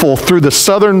plentiful through the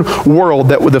southern world,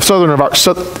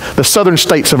 the southern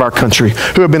states of our country,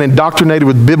 who have been indoctrinated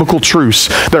with biblical truths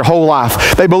their whole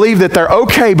life. They believe that they're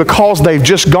okay because they've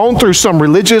just gone through some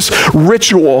religious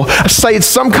ritual, said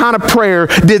some kind of prayer,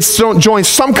 joined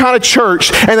some kind of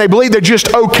church, and they believe they're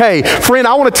just okay. Friend,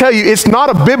 I want to tell you, it's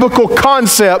not a biblical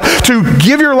concept to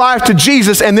give your life to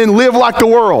Jesus and then live like the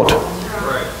world.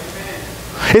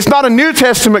 It's not a New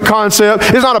Testament concept.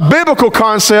 It's not a biblical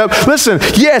concept. Listen,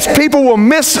 yes, people will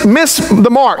miss the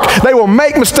mark. They will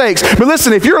make mistakes. But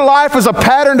listen, if your life is a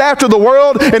patterned after the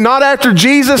world and not after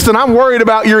Jesus, then I'm worried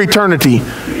about your eternity.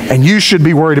 And you should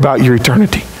be worried about your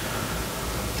eternity.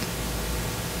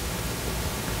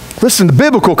 Listen, the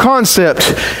biblical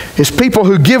concept is people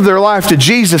who give their life to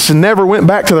Jesus and never went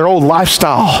back to their old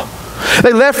lifestyle.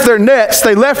 They left their nets.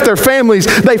 They left their families.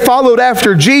 They followed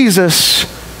after Jesus.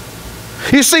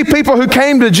 You see people who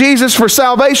came to Jesus for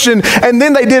salvation and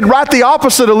then they did right the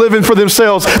opposite of living for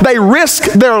themselves. They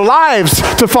risked their lives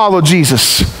to follow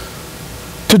Jesus,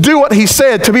 to do what he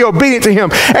said, to be obedient to him.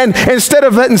 And instead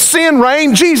of letting sin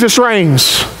reign, Jesus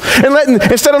reigns. And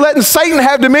instead of letting Satan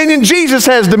have dominion, Jesus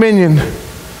has dominion.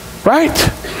 Right?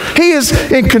 He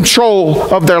is in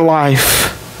control of their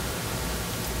life.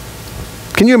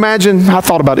 Can you imagine? I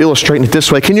thought about illustrating it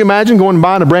this way. Can you imagine going and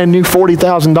buying a brand new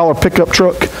 $40,000 pickup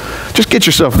truck? Just get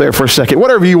yourself there for a second.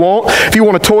 Whatever you want. If you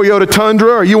want a Toyota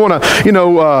Tundra, or you want a, you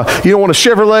don't want a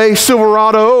Chevrolet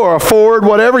Silverado or a Ford,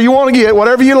 whatever you want to get,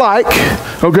 whatever you like.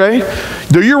 Okay?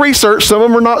 Do your research. Some of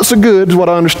them are not so good, is what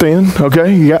I understand.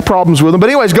 Okay? You got problems with them. But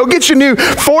anyways, go get your new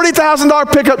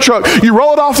 $40,000 pickup truck. You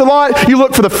roll it off the lot. You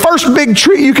look for the first big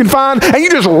tree you can find, and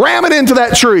you just ram it into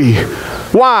that tree.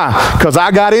 Why? Because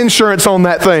I got insurance on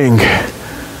that thing.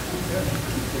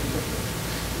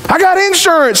 I got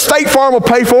insurance. State Farm will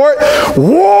pay for it.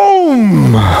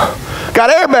 Boom. Got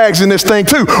airbags in this thing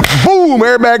too. Boom,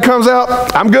 airbag comes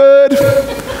out. I'm good.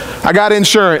 I got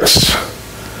insurance.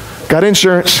 Got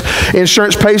insurance.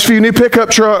 Insurance pays for your new pickup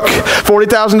truck.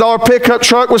 $40,000 pickup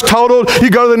truck was totaled. You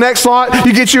go to the next lot.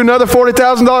 You get you another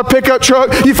 $40,000 pickup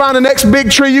truck. You find the next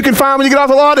big tree you can find when you get off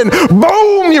the lot, and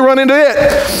boom, you run into it.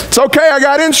 It's okay. I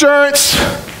got insurance.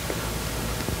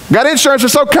 Got insurance.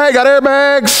 It's okay. Got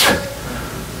airbags.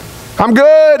 I'm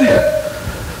good.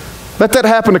 Let that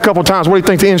happen a couple times. What do you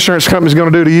think the insurance company's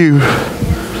going to do to you?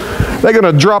 They're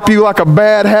going to drop you like a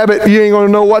bad habit. You ain't going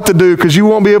to know what to do because you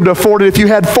won't be able to afford it if you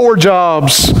had 4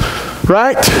 jobs,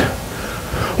 right?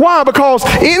 Why? Because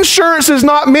insurance is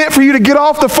not meant for you to get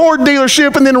off the Ford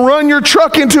dealership and then run your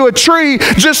truck into a tree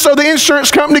just so the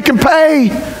insurance company can pay.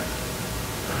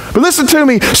 But listen to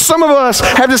me, some of us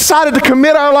have decided to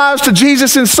commit our lives to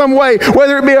Jesus in some way,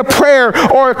 whether it be a prayer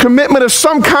or a commitment of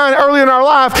some kind early in our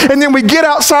life, and then we get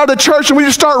outside the church and we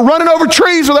just start running over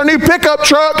trees with our new pickup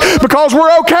truck because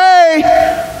we're okay.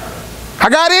 I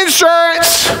got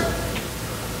insurance.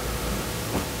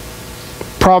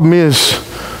 Problem is,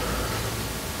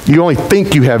 you only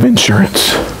think you have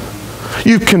insurance.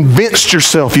 You've convinced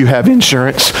yourself you have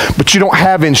insurance, but you don't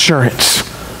have insurance.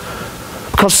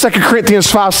 Because 2 Corinthians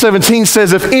 5:17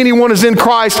 says, if anyone is in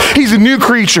Christ, he's a new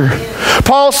creature.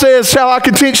 Paul says,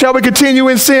 shall we continue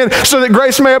in sin so that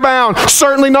grace may abound?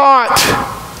 Certainly not.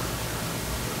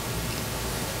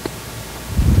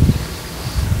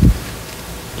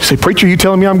 You say, preacher, you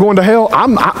telling me I'm going to hell?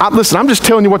 Listen, I'm just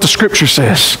telling you what the Scripture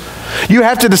says. You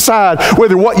have to decide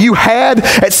whether what you had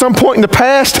at some point in the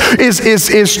past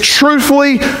is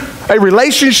truthfully a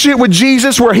relationship with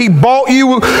Jesus where he bought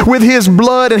you with his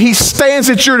blood and he stands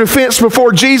at your defense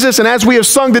before Jesus. And as we have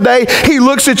sung today, he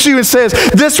looks at you and says,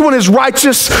 this one is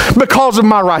righteous because of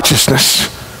my righteousness.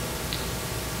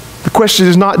 The question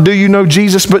is not, do you know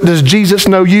Jesus, but does Jesus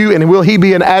know you? And will he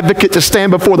be an advocate to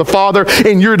stand before the Father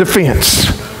in your defense?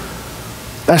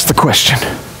 That's the question.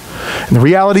 And the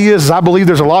reality is, I believe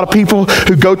there's a lot of people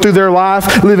who go through their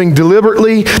life living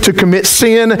deliberately to commit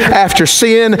sin after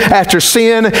sin after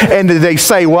sin, and they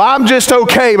say, well, I'm just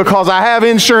okay because I have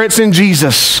insurance in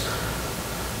Jesus.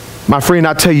 My friend,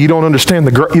 I tell you, you don't understand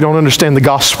the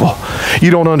gospel.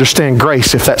 You don't understand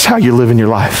grace if that's how you live in your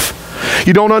life.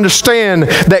 You don't understand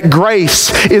that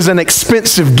grace is an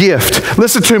expensive gift.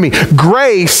 Listen to me.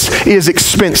 Grace is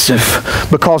expensive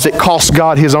because it cost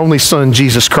God his only Son,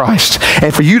 Jesus Christ.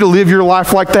 And for you to live your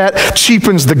life like that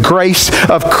cheapens the grace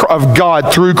of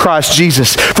God through Christ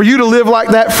Jesus. For you to live like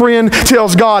that, friend,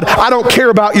 tells God, I don't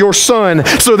care about your Son,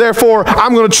 so therefore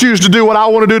I'm going to choose to do what I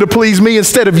want to do to please me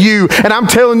instead of you. And I'm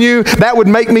telling you, that would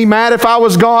make me mad if I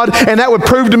was God, and that would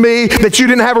prove to me that you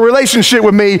didn't have a relationship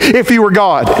with me if you were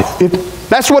God.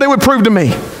 That's what it would prove to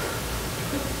me.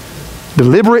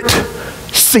 Deliberate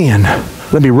sin.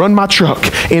 Let me run my truck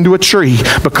into a tree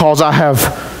because I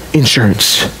have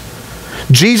insurance.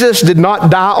 Jesus did not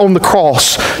die on the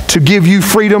cross to give you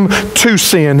freedom to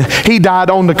sin. He died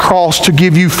on the cross to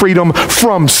give you freedom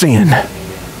from sin.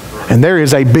 And there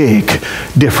is a big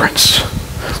difference.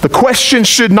 The question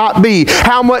should not be,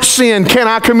 how much sin can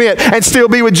I commit and still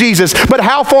be with Jesus? But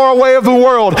how far away of the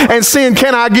world and sin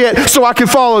can I get so I can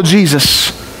follow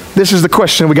Jesus? This is the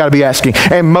question we got to be asking.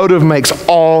 And motive makes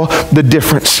all the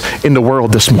difference in the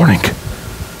world this morning.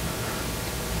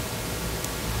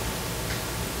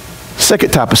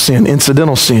 Second type of sin,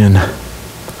 incidental sin.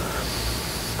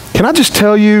 Can I just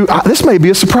tell you, this may be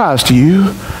a surprise to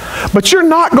you, but you're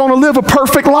not going to live a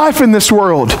perfect life in this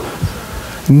world.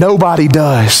 Nobody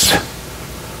does.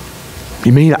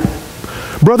 You mean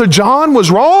Brother John was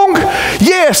wrong?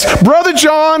 Yes, Brother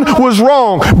John was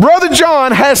wrong. Brother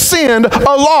John has sinned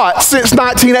a lot since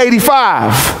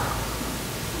 1985.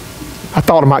 I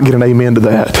thought I might get an amen to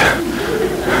that.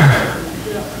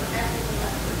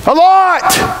 A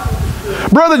lot.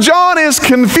 Brother John is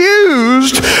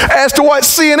confused as to what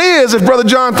sin is if Brother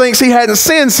John thinks he hadn't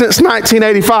sinned since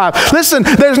 1985. Listen,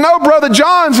 there's no Brother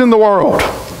Johns in the world.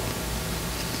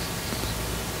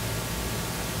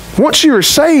 Once you are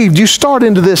saved, you start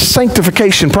into this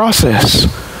sanctification process.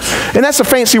 And that's a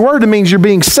fancy word that means you're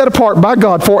being set apart by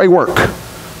God for a work,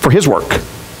 for His work.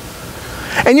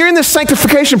 And you're in this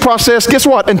sanctification process, guess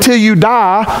what? Until you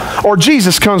die or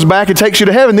Jesus comes back and takes you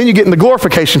to heaven, then you get in the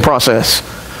glorification process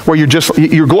where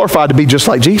you're glorified to be just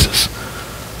like Jesus.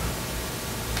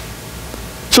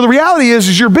 So the reality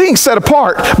is you're being set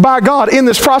apart by God in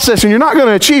this process, and you're not going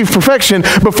to achieve perfection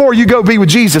before you go be with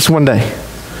Jesus one day.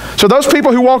 So those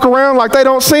people who walk around like they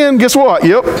don't sin, guess what?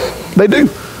 Yep, they do.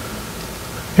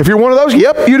 If you're one of those,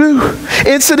 yep, you do.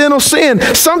 Incidental sin.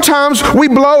 Sometimes we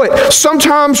blow it.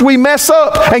 Sometimes we mess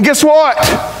up. And guess what?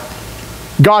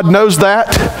 God knows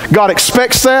that. God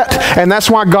expects that. And that's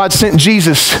why God sent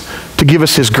Jesus to give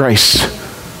us His grace.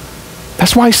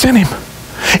 That's why He sent Him.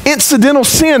 Incidental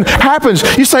sin happens.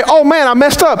 You say, oh man, I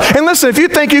messed up. And listen, if you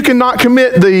think you cannot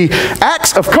commit the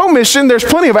acts of commission, there's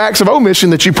plenty of acts of omission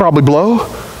that you probably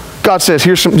blow. God says,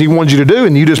 here's something He wanted you to do,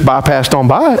 and you just bypassed on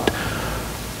by it.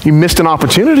 You missed an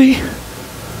opportunity.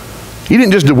 You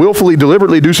didn't just willfully,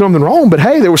 deliberately do something wrong, but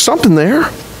hey, there was something there.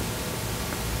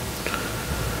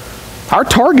 Our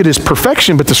target is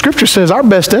perfection, but the Scripture says our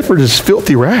best effort is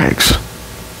filthy rags.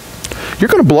 You're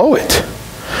going to blow it.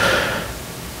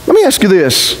 Let me ask you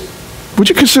this. Would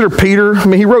you consider Peter? I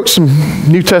mean, he wrote some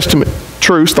New Testament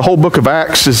truths. The whole book of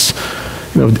Acts is,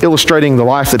 illustrating the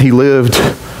life that he lived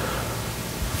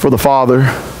for the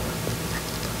Father.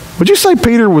 Would you say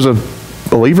Peter was a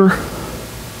believer?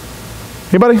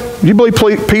 Anybody? Do you believe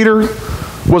Peter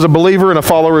was a believer and a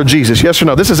follower of Jesus? Yes or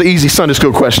no? This is an easy Sunday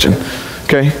school question.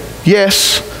 Okay?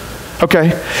 Yes. Okay.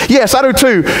 Yes, I do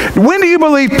too. When do you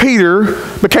believe Peter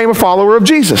became a follower of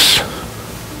Jesus?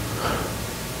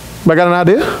 I got an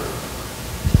idea?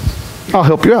 I'll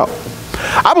help you out.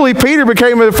 I believe Peter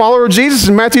became a follower of Jesus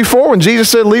in Matthew 4 when Jesus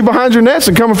said, leave behind your nets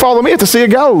and come and follow me at the Sea of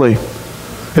Galilee.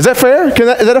 Is that fair? Is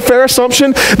that a fair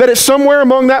assumption? That it's somewhere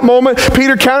among that moment,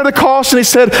 Peter counted the cost and he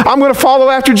said, I'm going to follow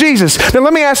after Jesus. Then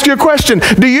let me ask you a question.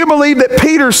 Do you believe that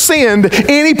Peter sinned at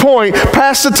any point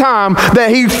past the time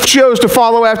that he chose to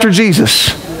follow after Jesus?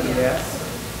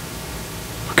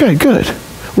 Yes. Okay, good.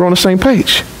 We're on the same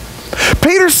page.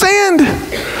 Peter sinned.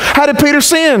 How did Peter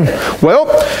sin? Well,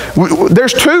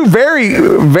 there's two very,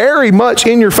 very much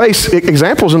in-your-face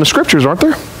examples in the Scriptures, aren't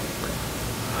there?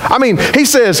 I mean, he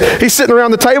says, he's sitting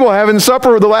around the table having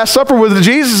supper, the Last Supper with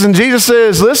Jesus, and Jesus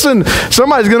says, listen,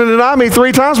 somebody's going to deny me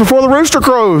 3 times before the rooster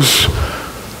crows.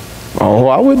 Oh,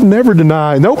 I would never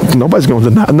deny. Nope, nobody's going to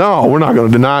deny. No, we're not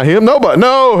going to deny him. Nobody.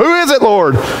 No, who is it,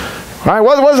 Lord? All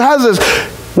right, how's this?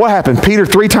 What happened? Peter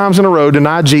 3 times in a row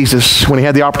denied Jesus when he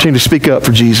had the opportunity to speak up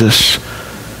for Jesus.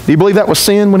 Do you believe that was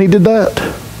sin when he did that?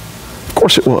 Of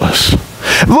course it was.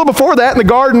 A little before that in the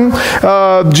garden,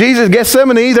 Jesus,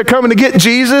 Gethsemane, they're coming to get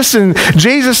Jesus, and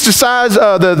Jesus decides,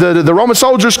 the Roman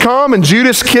soldiers come, and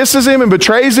Judas kisses him and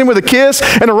betrays him with a kiss,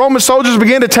 and the Roman soldiers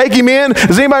begin to take him in.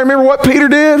 Does anybody remember what Peter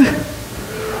did?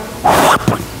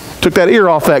 Took that ear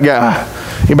off that guy.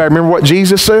 Anybody remember what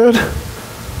Jesus said?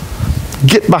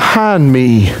 Get behind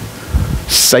me,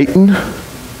 Satan.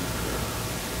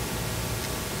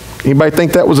 Anybody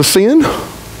think that was a sin?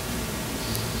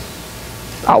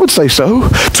 I would say so.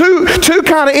 Two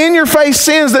kind of in-your-face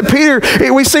sins that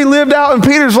we see lived out in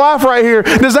Peter's life right here.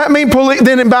 Does that mean,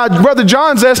 then by Brother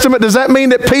John's estimate, does that mean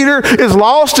that Peter is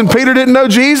lost and Peter didn't know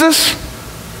Jesus?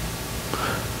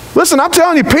 Listen, I'm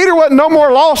telling you, Peter wasn't no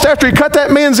more lost after he cut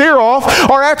that man's ear off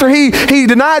or after he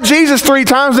denied Jesus 3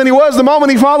 times than he was the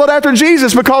moment he followed after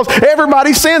Jesus, because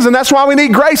everybody sins, and that's why we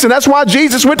need grace, and that's why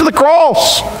Jesus went to the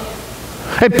cross.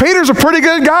 And Peter's a pretty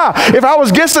good guy. If I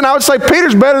was guessing, I would say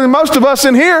Peter's better than most of us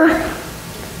in here.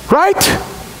 Right?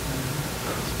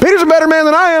 Peter's a better man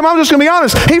than I am. I'm just going to be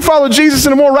honest. He followed Jesus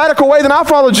in a more radical way than I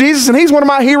followed Jesus, and he's one of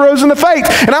my heroes in the faith.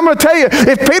 And I'm going to tell you,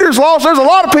 if Peter's lost, there's a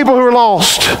lot of people who are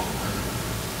lost.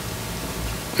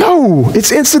 No, No,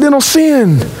 it's incidental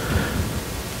sin.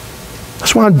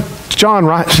 That's why John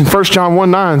writes in 1 John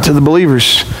 1:9 to the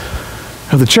believers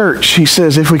of the church. He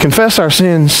says, if we confess our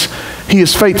sins, He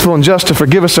is faithful and just to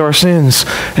forgive us our sins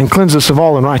and cleanse us of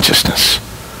all unrighteousness.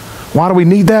 Why do we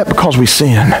need that? Because we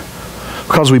sin.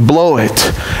 Because we blow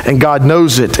it, and God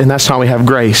knows it, and that's how we have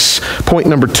grace. Point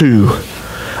number 2.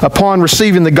 Upon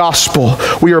receiving the gospel,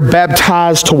 we are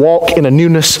baptized to walk in a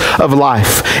newness of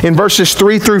life. In verses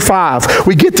 3 through 5,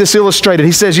 we get this illustrated.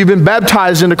 He says, you've been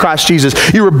baptized into Christ Jesus.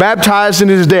 You were baptized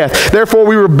into His death. Therefore,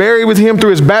 we were buried with Him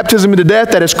through His baptism into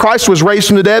death, that as Christ was raised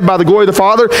from the dead by the glory of the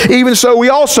Father, even so we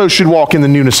also should walk in the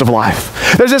newness of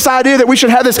life. There's this idea that we should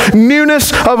have this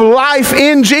newness of life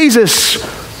in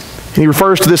Jesus. And he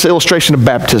refers to this illustration of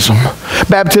baptism.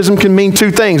 Baptism can mean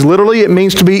two things. Literally, it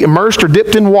means to be immersed or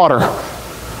dipped in water.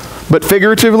 But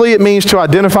figuratively, it means to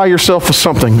identify yourself with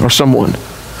something or someone.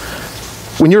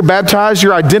 When you're baptized,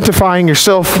 you're identifying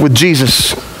yourself with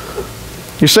Jesus.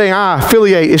 You're saying, I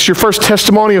affiliate. It's your first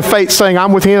testimony of faith saying,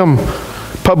 I'm with Him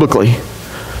publicly.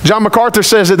 John MacArthur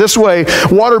says it this way: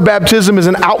 water baptism is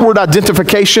an outward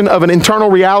identification of an internal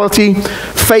reality,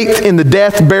 faith in the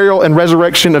death, burial, and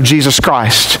resurrection of Jesus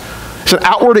Christ. It's an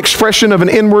outward expression of an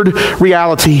inward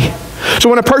reality. So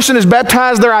when a person is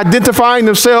baptized, they're identifying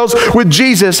themselves with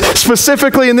Jesus,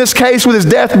 specifically in this case with His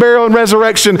death, burial, and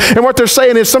resurrection. And what they're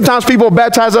saying is sometimes people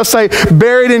baptize us say,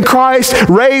 buried in Christ,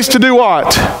 raised to do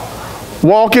what?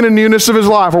 Walk in the newness of His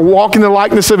life, or walk in the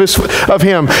likeness of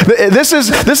Him. This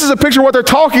is a picture of what they're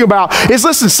talking about.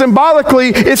 Listen, symbolically,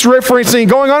 it's referencing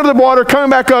going under the water, coming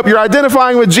back up. You're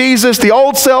identifying with Jesus. The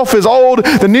old self is old.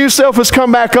 The new self has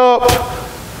come back up.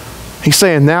 He's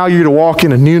saying now you're to walk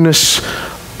in a newness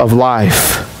of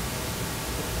life.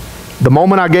 The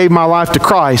moment I gave my life to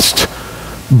Christ,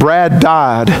 Brad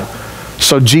died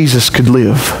so Jesus could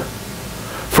live.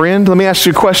 Friend, let me ask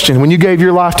you a question. When you gave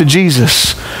your life to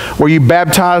Jesus, were you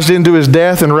baptized into His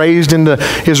death and raised into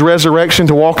His resurrection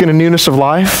to walk in a newness of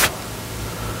life?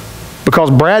 Because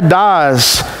Brad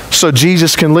dies so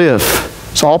Jesus can live.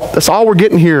 That's all we're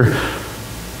getting here.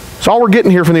 That's all we're getting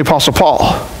here from the Apostle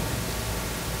Paul.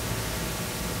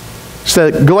 It's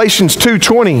that Galatians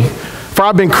 2:20, for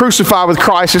I've been crucified with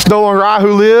Christ. It's no longer I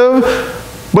who live,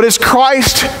 but it's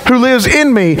Christ who lives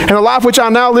in me. And the life which I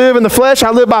now live in the flesh, I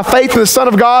live by faith in the Son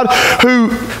of God who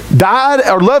died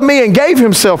or loved me and gave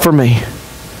Himself for me.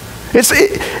 This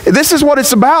is what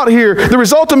it's about here. The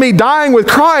result of me dying with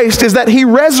Christ is that He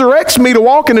resurrects me to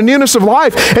walk in the newness of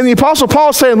life. And the Apostle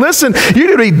Paul is saying, listen, you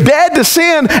need to be dead to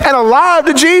sin and alive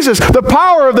to Jesus. The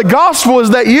power of the gospel is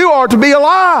that you are to be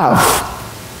alive.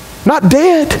 Not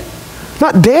dead.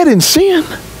 Not dead in sin.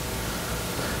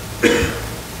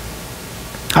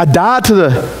 I died to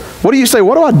the... What do you say?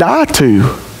 What do I die to?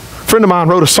 A friend of mine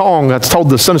wrote a song that's told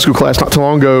the Sunday school class not too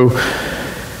long ago.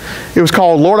 It was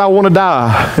called Lord, I Want to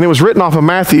Die. And it was written off of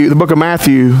Matthew, the book of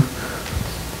Matthew.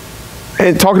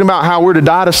 And talking about how we're to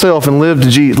die to self and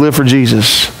live for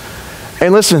Jesus.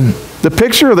 And listen, the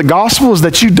picture of the gospel is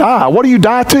that you die. What do you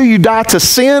die to? You die to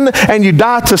sin and you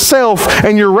die to self,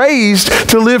 and you're raised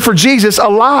to live for Jesus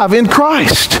alive in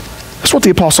Christ. That's what the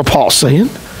Apostle Paul's saying.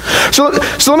 So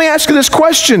let me ask you this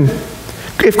question.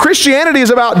 If Christianity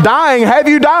is about dying, have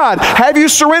you died? Have you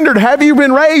surrendered? Have you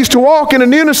been raised to walk in a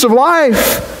newness of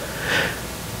life?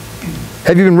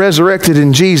 Have you been resurrected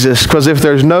in Jesus? Because if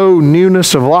there's no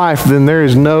newness of life, then there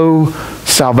is no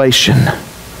salvation.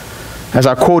 As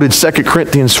I quoted 2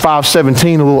 Corinthians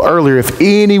 5:17 a little earlier, if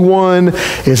anyone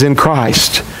is in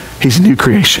Christ, he's a new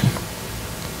creation.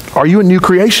 Are you a new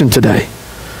creation today?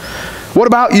 What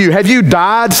about you? Have you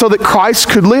died so that Christ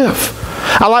could live?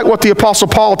 I like what the Apostle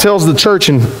Paul tells the church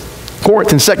in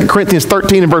Corinth in 2 Corinthians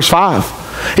 13 and verse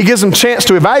 5. He gives them a chance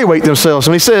to evaluate themselves.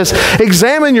 And he says,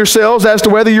 examine yourselves as to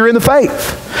whether you're in the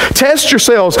faith. Test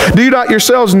yourselves. Do you not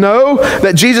yourselves know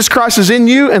that Jesus Christ is in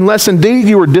you, unless indeed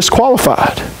you are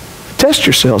disqualified? Test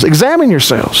yourselves. Examine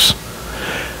yourselves.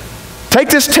 Take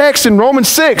this text in Romans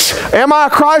 6. Am I a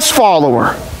Christ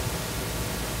follower?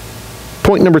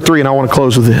 Point number 3, and I want to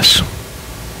close with this.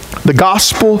 The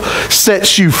gospel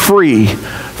sets you free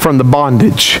from the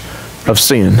bondage of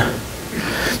sin.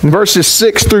 In verses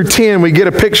 6 through 10, we get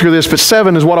a picture of this, but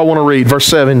 7 is what I want to read. Verse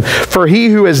 7, for he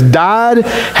who has died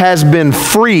has been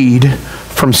freed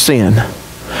from sin.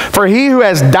 For he who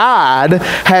has died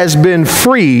has been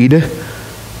freed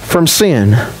from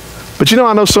sin. But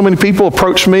I know so many people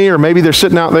approach me, or maybe they're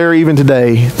sitting out there even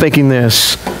today thinking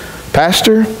this,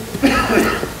 Pastor,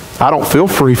 I don't feel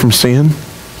free from sin.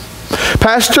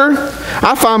 Pastor,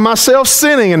 I find myself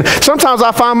sinning, and sometimes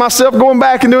I find myself going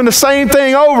back and doing the same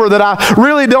thing over that I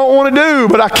really don't want to do,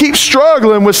 but I keep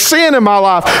struggling with sin in my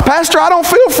life. Pastor, I don't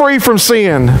feel free from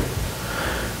sin.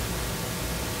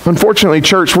 Unfortunately,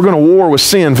 church, we're going to war with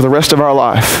sin for the rest of our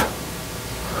life.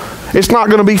 It's not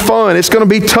going to be fun. It's going to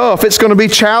be tough. It's going to be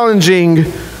challenging.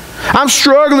 I'm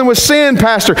struggling with sin,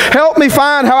 Pastor. Help me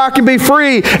find how I can be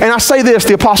free. And I say this,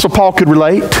 the Apostle Paul could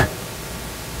relate.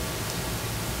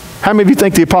 How many of you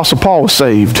think the Apostle Paul was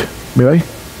saved? Anybody?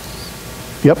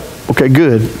 Yep. Okay,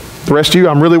 good. The rest of you,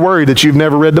 I'm really worried that you've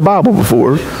never read the Bible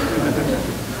before.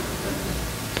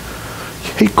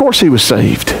 Of course he was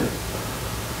saved.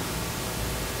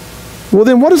 Well,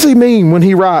 then what does he mean when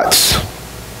he writes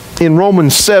in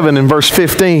Romans 7 and verse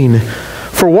 15,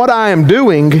 "For what I am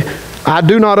doing, I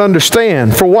do not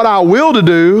understand. For what I will to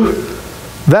do,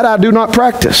 that I do not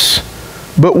practice.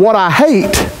 But what I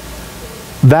hate,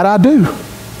 that I do."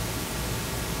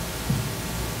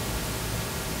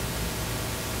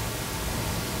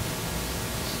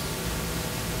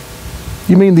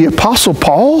 You mean the Apostle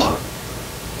Paul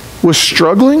was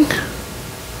struggling,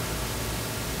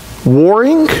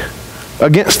 warring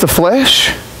against the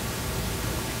flesh,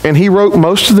 and he wrote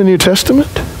most of the New Testament?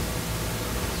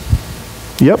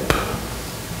 Yep.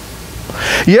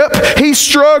 Yep, he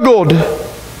struggled.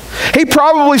 He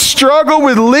probably struggled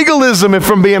with legalism, if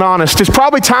I'm being honest. There's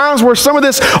probably times where some of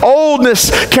this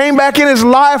oldness came back in his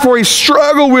life where he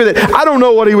struggled with it. I don't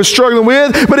know what he was struggling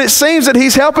with, but it seems that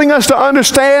he's helping us to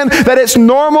understand that it's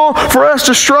normal for us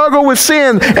to struggle with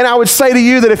sin. And I would say to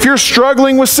you that if you're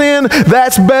struggling with sin,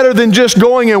 that's better than just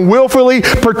going and willfully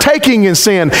partaking in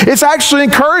sin. It's actually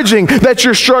encouraging that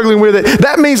you're struggling with it.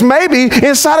 That means maybe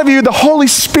inside of you, the Holy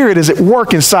Spirit is at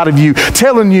work inside of you,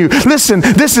 telling you, listen,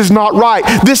 this is not right.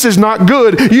 This is not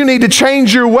good. You need to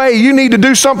change your way. You need to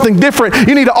do something different.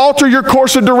 You need to alter your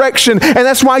course of direction. And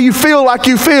that's why you feel like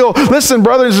you feel. Listen,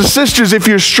 brothers and sisters, if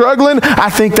you're struggling, I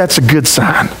think that's a good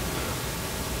sign.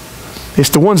 It's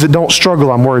the ones that don't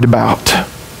struggle I'm worried about.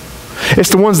 It's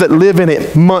the ones that live in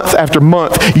it month after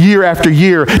month, year after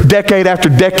year, decade after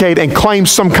decade, and claim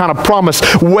some kind of promise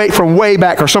from way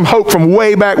back, or some hope from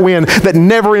way back when that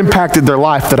never impacted their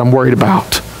life that I'm worried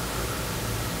about.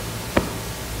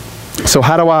 So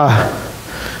how do I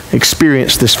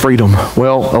experience this freedom?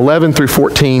 Well, 11 through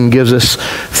 14 gives us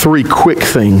 3 quick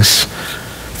things.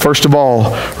 First of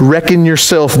all, reckon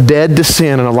yourself dead to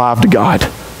sin and alive to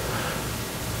God.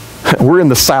 We're in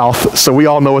the South, so we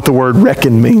all know what the word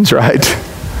reckon means, right?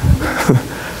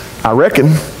 I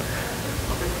reckon.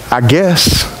 I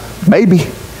guess. Maybe.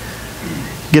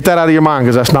 Get that out of your mind,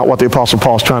 because that's not what the Apostle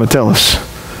Paul's trying to tell us.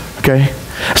 Okay?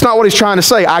 That's not what he's trying to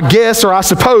say. I guess or I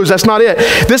suppose. That's not it.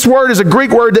 This word is a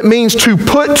Greek word that means to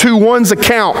put to one's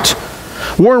account.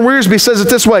 Warren Wiersbe says it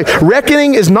this way: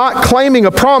 reckoning is not claiming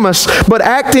a promise, but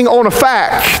acting on a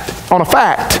fact. On a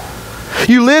fact.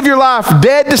 You live your life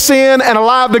dead to sin and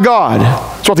alive to God.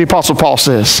 That's what the Apostle Paul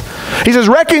says. He says,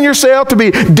 reckon yourself to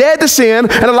be dead to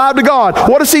sin and alive to God.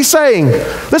 What is he saying?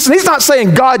 Listen, he's not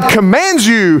saying God commands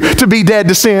you to be dead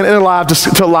to sin and alive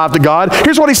to God.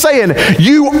 Here's what he's saying.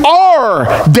 You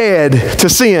are dead to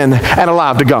sin and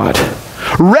alive to God.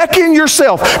 Reckon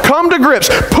yourself. Come to grips.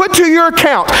 Put to your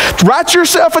account. Write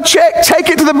yourself a check. Take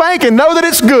it to the bank and know that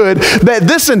it's good. That,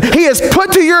 listen, he has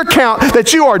put to your account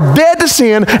that you are dead to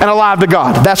sin and alive to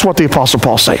God. That's what the Apostle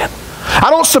Paul's saying. I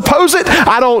don't suppose it.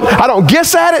 I don't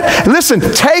guess at it. Listen,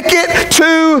 take it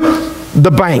to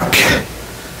the bank.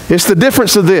 It's the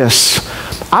difference of this.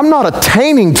 I'm not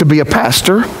attaining to be a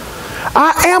pastor.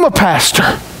 I am a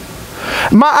pastor.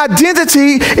 My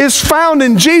identity is found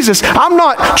in Jesus. I'm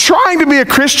not trying to be a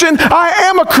Christian. I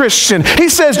am a Christian. He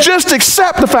says, just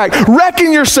accept the fact.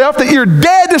 Reckon yourself that you're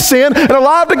dead to sin and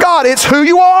alive to God. It's who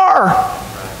you are.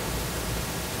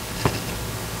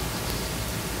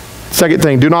 Second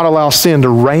thing, do not allow sin to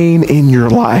reign in your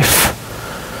life.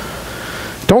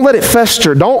 Don't let it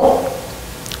fester. Don't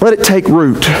let it take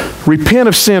root. Repent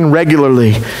of sin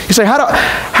regularly. You say, how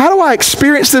do I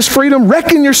experience this freedom?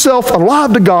 Reckon yourself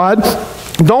alive to God.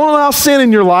 Don't allow sin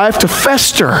in your life to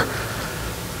fester.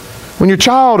 When your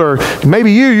child, or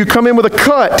maybe you come in with a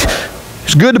cut,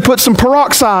 it's good to put some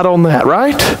peroxide on that,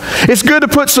 right? It's good to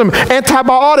put some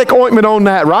antibiotic ointment on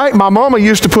that, right? My mama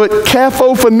used to put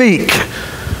cafofanique.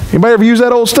 Anybody ever use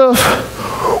that old stuff?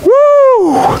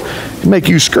 Woo! It'd make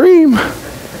you scream.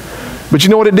 But you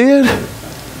know what it did?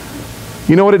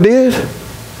 You know what it did?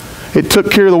 It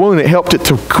took care of the wound. It helped it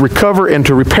to recover and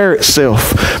to repair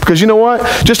itself. Because you know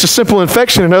what? Just a simple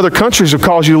infection in other countries will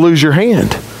cause you to lose your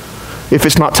hand if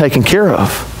it's not taken care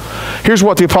of. Here's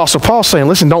what the Apostle Paul's saying.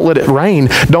 Listen, don't let it reign.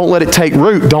 Don't let it take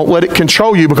root. Don't let it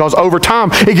control you, because over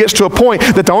time it gets to a point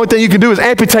that the only thing you can do is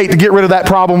amputate to get rid of that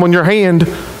problem on your hand.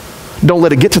 Don't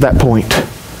let it get to that point.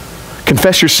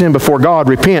 Confess your sin before God,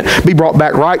 repent, be brought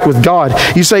back right with God.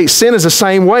 You say sin is the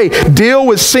same way. Deal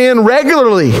with sin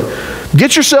regularly.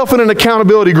 Get yourself in an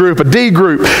accountability group, a D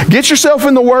group. Get yourself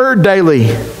in the Word daily.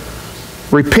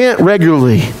 Repent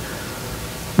regularly.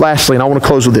 Lastly, and I want to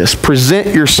close with this,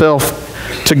 present yourself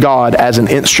to God as an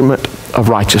instrument of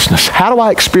righteousness. How do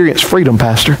I experience freedom,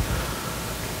 Pastor?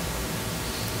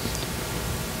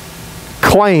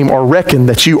 Claim or reckon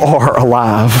that you are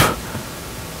alive.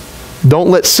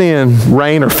 Don't let sin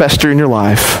reign or fester in your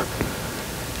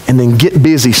life. And then get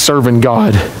busy serving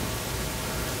God.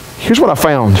 Here's what I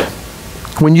found.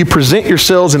 When you present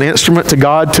yourselves an instrument to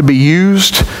God to be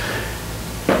used,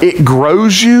 it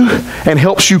grows you and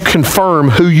helps you confirm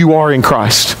who you are in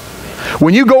Christ.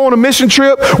 When you go on a mission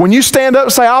trip, when you stand up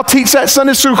and say, I'll teach that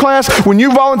Sunday school class, when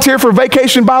you volunteer for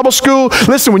Vacation Bible School,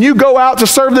 listen, when you go out to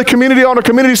serve the community on a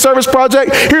community service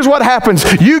project, here's what happens.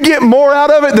 You get more out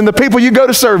of it than the people you go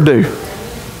to serve do.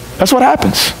 That's what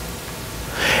happens.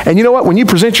 And you know what? When you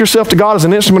present yourself to God as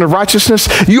an instrument of righteousness,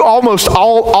 you almost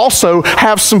also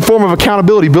have some form of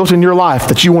accountability built in your life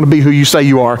that you want to be who you say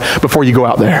you are before you go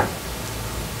out there.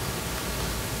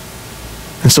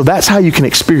 And so that's how you can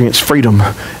experience freedom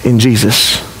in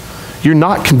Jesus. You're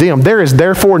not condemned. There is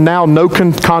therefore now no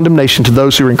condemnation to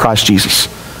those who are in Christ Jesus.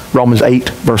 Romans 8,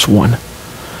 verse 1.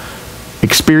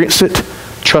 Experience it,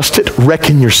 trust it,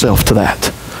 reckon yourself to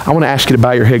that. I want to ask you to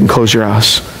bow your head and close your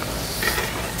eyes.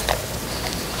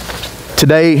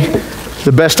 Today,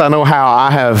 the best I know how, I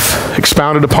have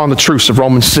expounded upon the truths of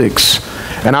Romans 6.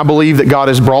 And I believe that God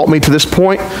has brought me to this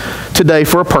point today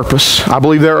for a purpose. I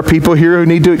believe there are people here who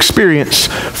need to experience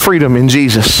freedom in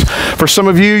Jesus. For some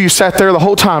of you, you sat there the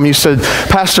whole time. You said,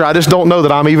 Pastor, I just don't know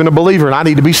that I'm even a believer and I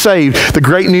need to be saved. The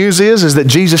great news is that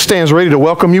Jesus stands ready to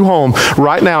welcome you home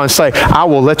right now and say, I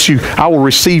will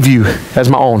receive you as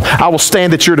my own. I will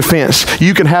stand at your defense.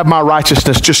 You can have my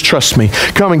righteousness. Just trust me.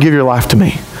 Come and give your life to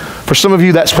me. For some of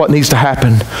you, that's what needs to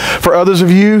happen. For others of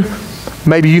you,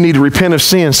 maybe you need to repent of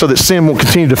sin so that sin won't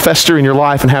continue to fester in your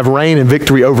life and have reign and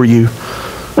victory over you.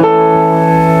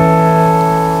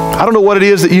 I don't know what it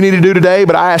is that you need to do today,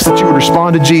 but I ask that you would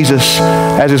respond to Jesus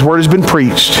as His Word has been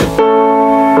preached.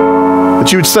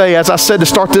 That you would say, as I said to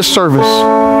start this service,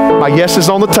 my yes is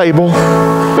on the table.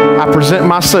 I present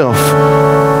myself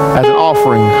as an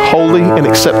offering, holy and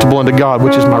acceptable unto God,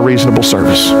 which is my reasonable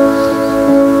service.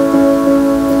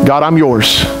 God, I'm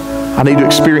yours. I need to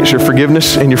experience your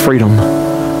forgiveness and your freedom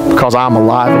because I'm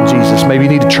alive in Jesus. Maybe you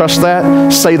need to trust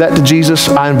that. Say that to Jesus.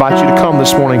 I invite you to come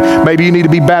this morning. Maybe you need to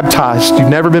be baptized. You've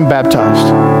never been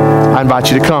baptized. I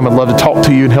invite you to come. I'd love to talk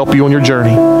to you and help you on your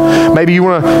journey. Maybe you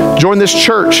want to join this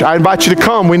church. I invite you to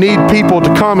come. We need people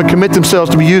to come and commit themselves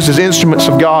to be used as instruments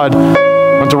of God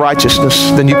unto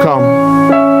righteousness. Then you come.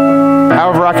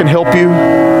 However I can help you,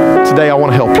 today I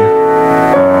want to help you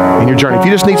in your journey. If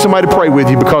you just need somebody to pray with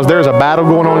you because there's a battle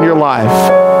going on in your life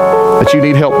that you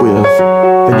need help with,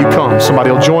 then you come. Somebody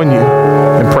will join you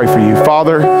and pray for you.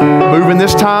 Father, move in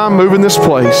this time, move in this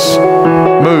place,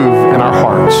 move in our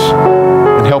hearts,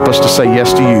 and help us to say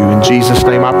yes to you. In Jesus'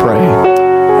 name I pray.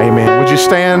 Amen. Would you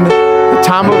stand? A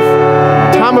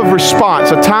time of response,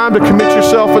 a time to commit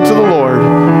yourself unto the Lord.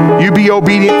 You be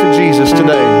obedient to Jesus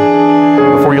today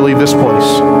before you leave this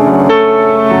place.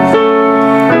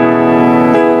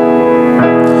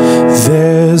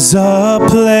 There's a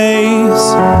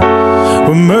place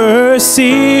where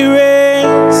mercy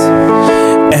reigns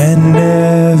and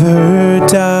never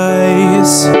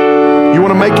dies. You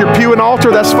want to make your pew an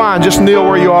altar? That's fine. Just kneel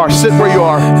where you are. Sit where you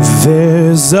are.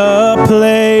 There's a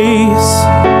place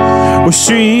where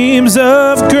streams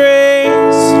of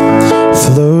grace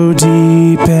flow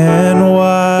deep and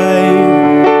wide.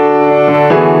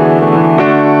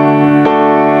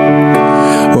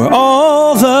 Where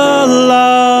all the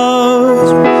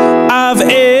love I've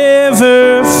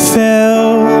ever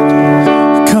felt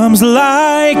comes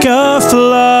like a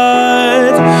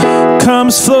flood,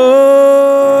 comes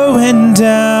flowing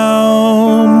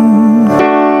down.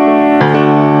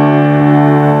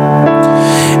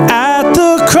 At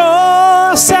the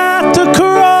cross,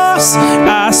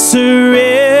 I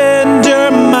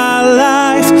surrender my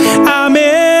life. I'm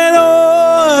in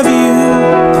awe of you.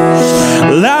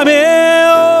 I'm in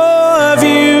awe of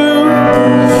you.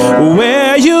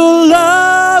 Where your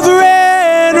love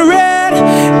ran red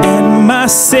and my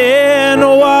sin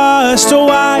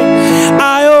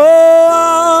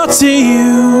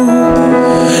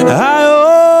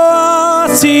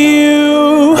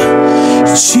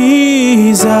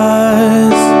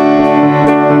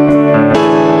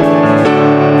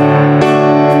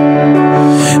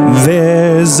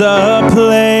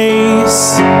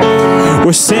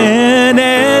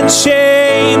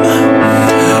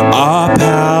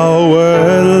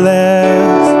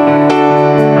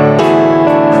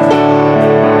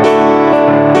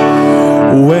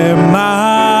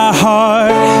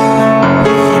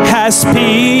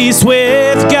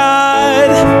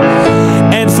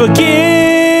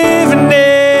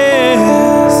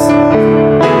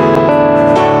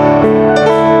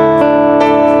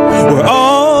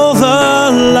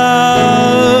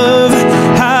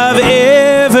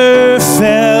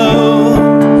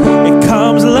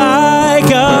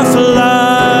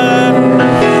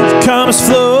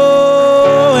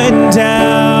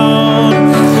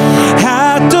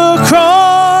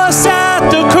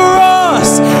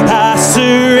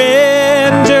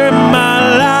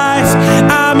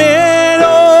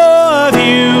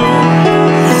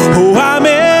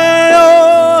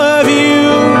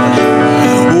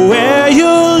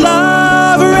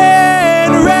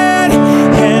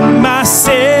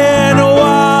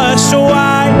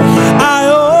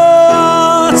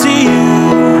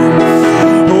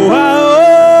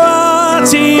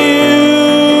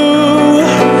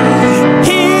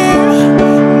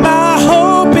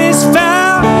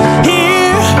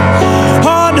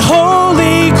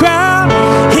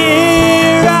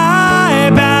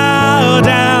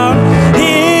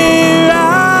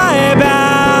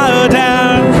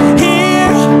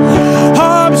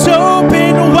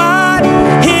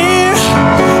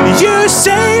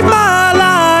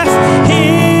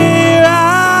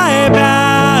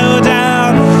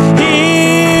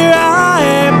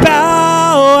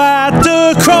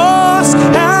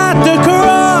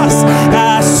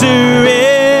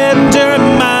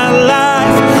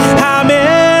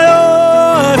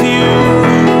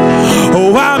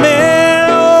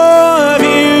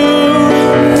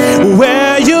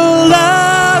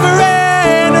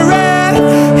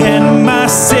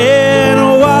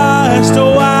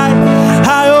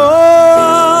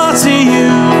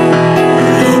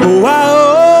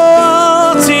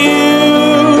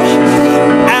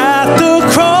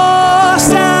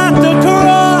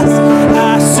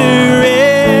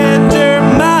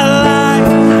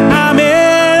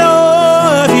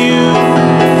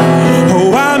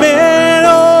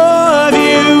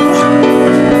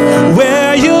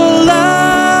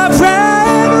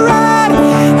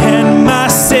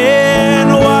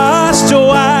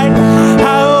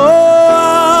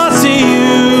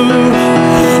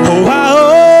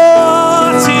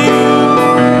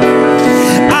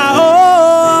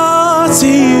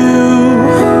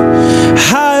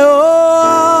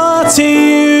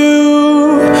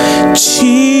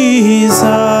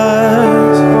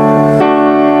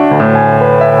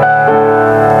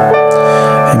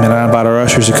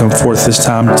forth this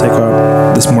time to take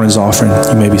this morning's offering.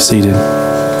 You may be seated.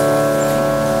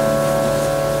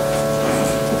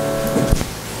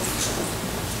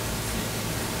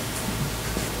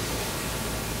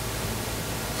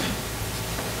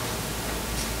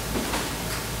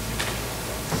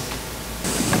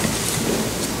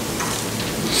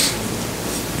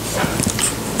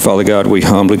 Father God, we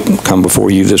humbly come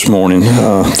before you this morning,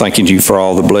 thanking you for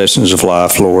all the blessings of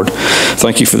life, Lord.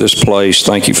 Thank you for this place.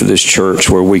 Thank you for this church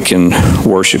where we can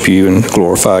worship you and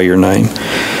glorify your name.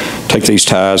 Take these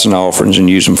tithes and offerings and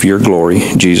use them for your glory.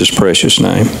 In Jesus' precious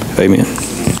name, amen.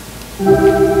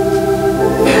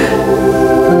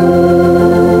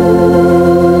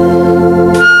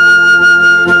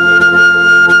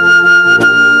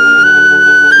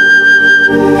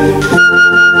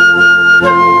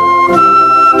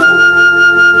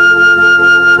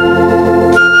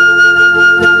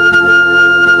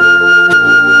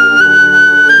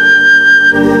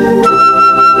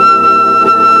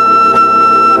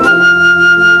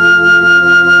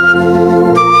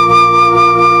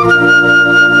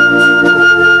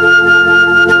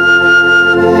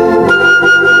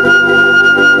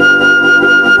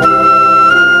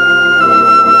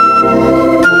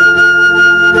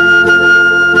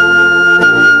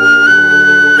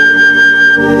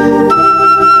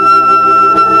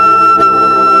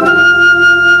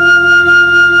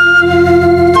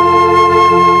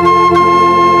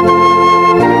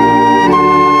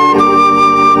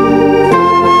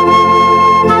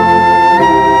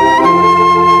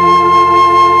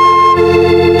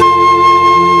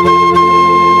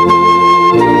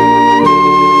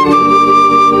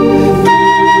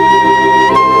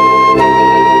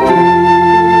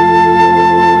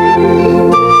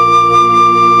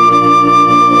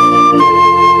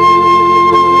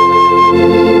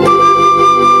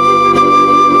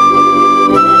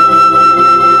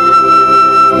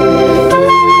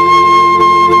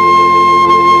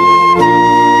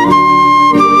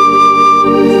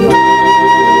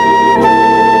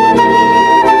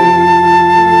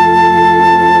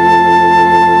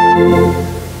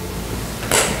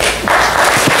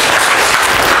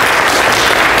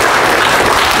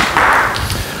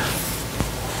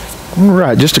 All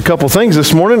right, just a couple things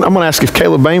this morning. I'm going to ask if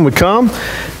Caleb Bain would come.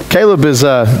 Caleb has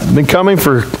been coming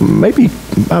for maybe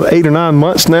about 8 or 9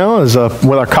 months now with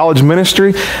our college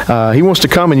ministry. He wants to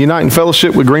come and unite in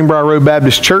fellowship with Greenbrier Road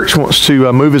Baptist Church, wants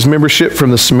to move his membership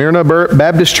from the Smyrna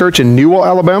Baptist Church in Newell,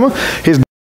 Alabama. His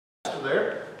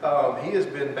there, he has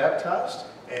been baptized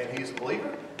and he's a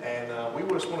believer. And we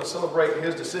just want to celebrate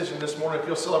his decision this morning. If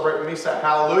you'll celebrate with me, say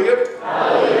hallelujah.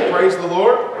 Hallelujah. Praise the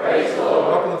Lord. Praise the Lord.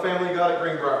 Welcome to the family of God at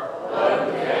Greenbrier.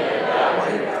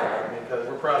 Because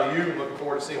we're proud of you. Looking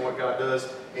forward to seeing what God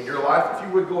does in your life. If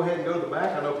you would go ahead and go to the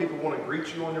back. I know people want to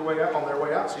greet you on their way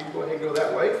out, so you can go ahead and go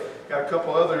that way. Got a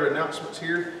couple other announcements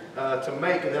here to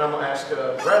make, and then I'm going to ask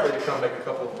Bradley to come make a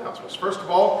couple of announcements. First of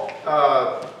all,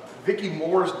 Vicki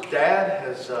Moore's dad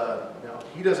has,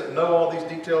 he doesn't know all these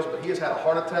details, but he has had a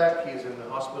heart attack. He's in the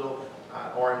hospital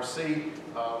at RMC.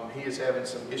 He is having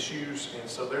some issues, and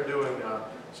so they're doing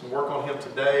some work on him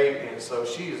today, and so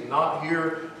she is not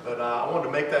here, but I wanted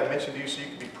to make that mention to you so you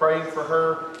could be praying for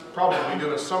her. Probably be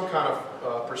doing some kind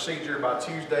of procedure by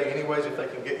Tuesday anyways, if they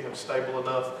can get him stable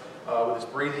enough with his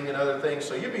breathing and other things.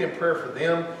 So you be in prayer for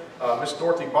them. Miss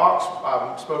Dorothy Box,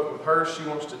 I've spoken with her. She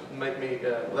wants to let me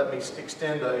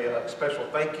extend a special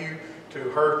thank you to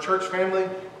her church family.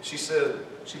 She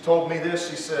told me this,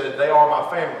 she said, they are my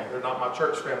family. They're not my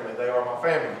church family, they are my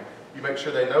family. You make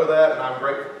sure they know that, and I'm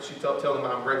grateful. She tell them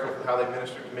I'm grateful for how they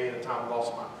ministered to me in the time I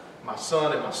lost my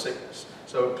son and my sickness.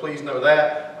 So please know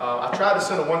that. I tried to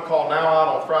send a one call now out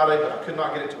on Friday, but I could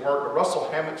not get it to work. But Russell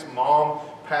Hammock's mom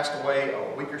passed away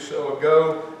a week or so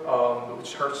ago.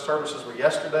 Her services were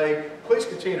yesterday. Please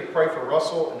continue to pray for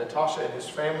Russell and Natasha and his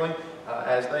family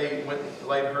as they went and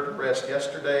laid her to rest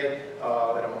yesterday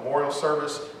at a memorial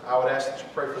service. I would ask that you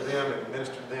pray for them and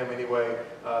minister to them anyway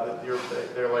that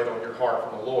they're laid on your heart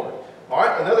from the Lord. All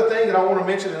right, another thing that I want to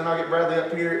mention, and then I'll get Bradley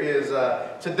up here, is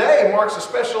today marks a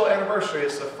special anniversary.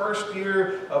 It's the first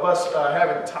year of us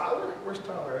having Tyler. Where's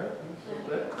Tyler at?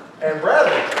 And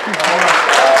Bradley.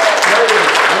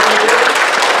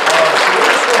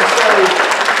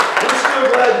 We're still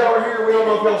glad y'all are here. We don't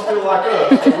know if y'all still like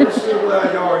us, but we're still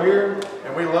glad y'all are here.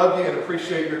 And we love you and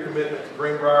appreciate your commitment to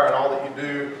Greenbrier and all that you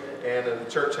do. And the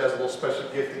church has a little special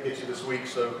gift to get you this week.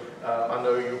 So I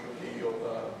know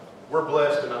we're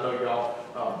blessed, and I know y'all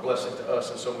are a blessing to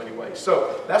us in so many ways.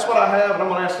 So that's what I have, and I'm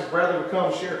going to ask if Bradley would come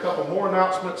and share a couple more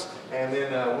announcements, and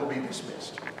then we'll be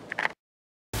dismissed.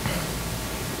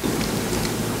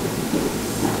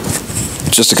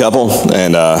 Just a couple,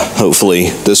 and hopefully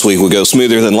this week will go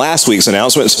smoother than last week's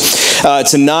announcements.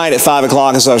 Tonight at 5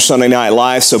 o'clock is our Sunday Night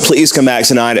Live, so please come back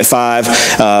tonight at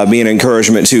 5. Be an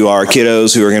encouragement to our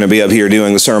kiddos who are going to be up here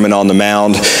doing the Sermon on the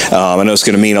Mound. I know it's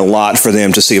going to mean a lot for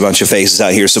them to see a bunch of faces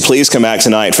out here, so please come back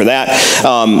tonight for that.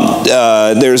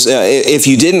 If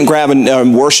you didn't grab a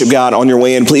worship guide on your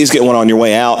way in, please get one on your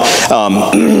way out.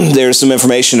 There's some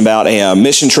information about a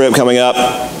mission trip coming up.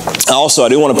 Also, I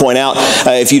do want to point out,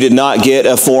 if you did not get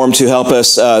a form to help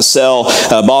us sell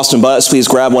Boston Butts, please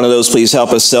grab one of those. Please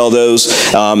help us sell those.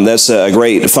 That's a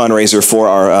great fundraiser for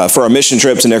our mission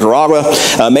trip to Nicaragua.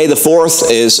 May the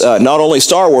 4th is not only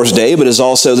Star Wars Day, but is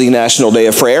also the National Day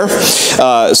of Prayer.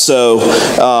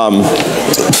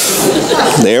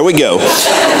 There we go.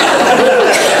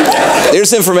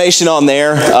 There's information on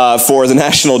there for the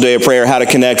National Day of Prayer, how to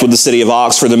connect with the city of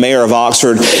Oxford. The mayor of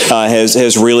Oxford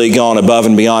has really gone above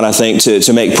and beyond, I think,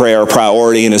 to make prayer a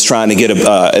priority, and is trying to get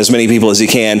as many people as he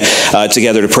can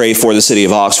together to pray for the city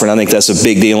of Oxford. I think that's a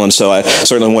big deal, and so I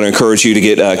certainly want to encourage you to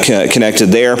get connected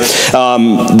there.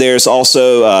 There's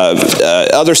also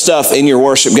other stuff in your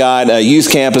worship guide. Youth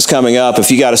camp is coming up.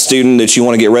 If you got a student that you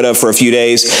want to get rid of for a few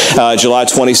days, July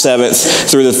 27th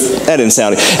through that didn't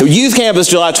sound it. Youth camp is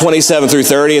July 27th through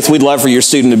 30th. We'd love for your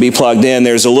student to be plugged in.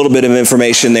 There's a little bit of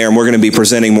information there, and we're going to be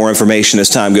presenting more information as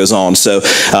time goes on. So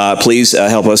please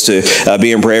help us to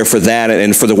be in prayer for that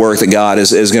and for the work that God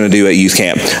is going to do at youth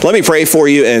camp. Let me pray for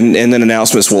you, and then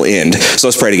announcements will end. So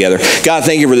let's pray together. God,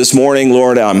 thank you for this morning,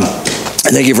 Lord.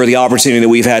 Thank you for the opportunity that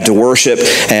we've had to worship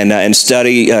and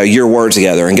study your word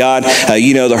together. And God,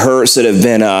 you know the hurts that have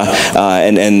been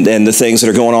and the things that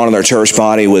are going on in our church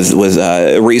body with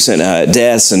recent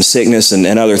deaths and sickness and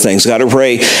other things. God, I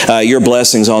pray your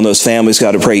blessings on those families.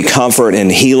 God, I pray comfort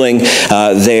and healing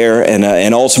there,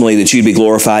 and ultimately that you'd be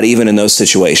glorified even in those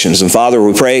situations. And Father,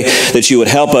 we pray that you would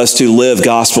help us to live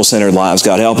gospel-centered lives.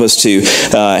 God, help us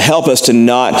to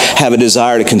not have a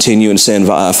desire to continue in sin,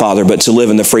 Father, but to live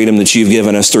in the freedom that you've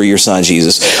given us through your Son,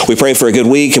 Jesus. We pray for a good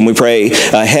week, and we pray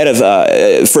ahead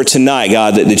of for tonight,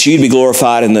 God, that you'd be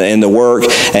glorified in the work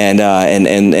and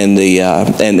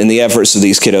the efforts of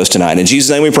these kiddos tonight. In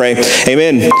Jesus' name we pray.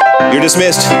 Amen. You're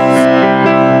dismissed.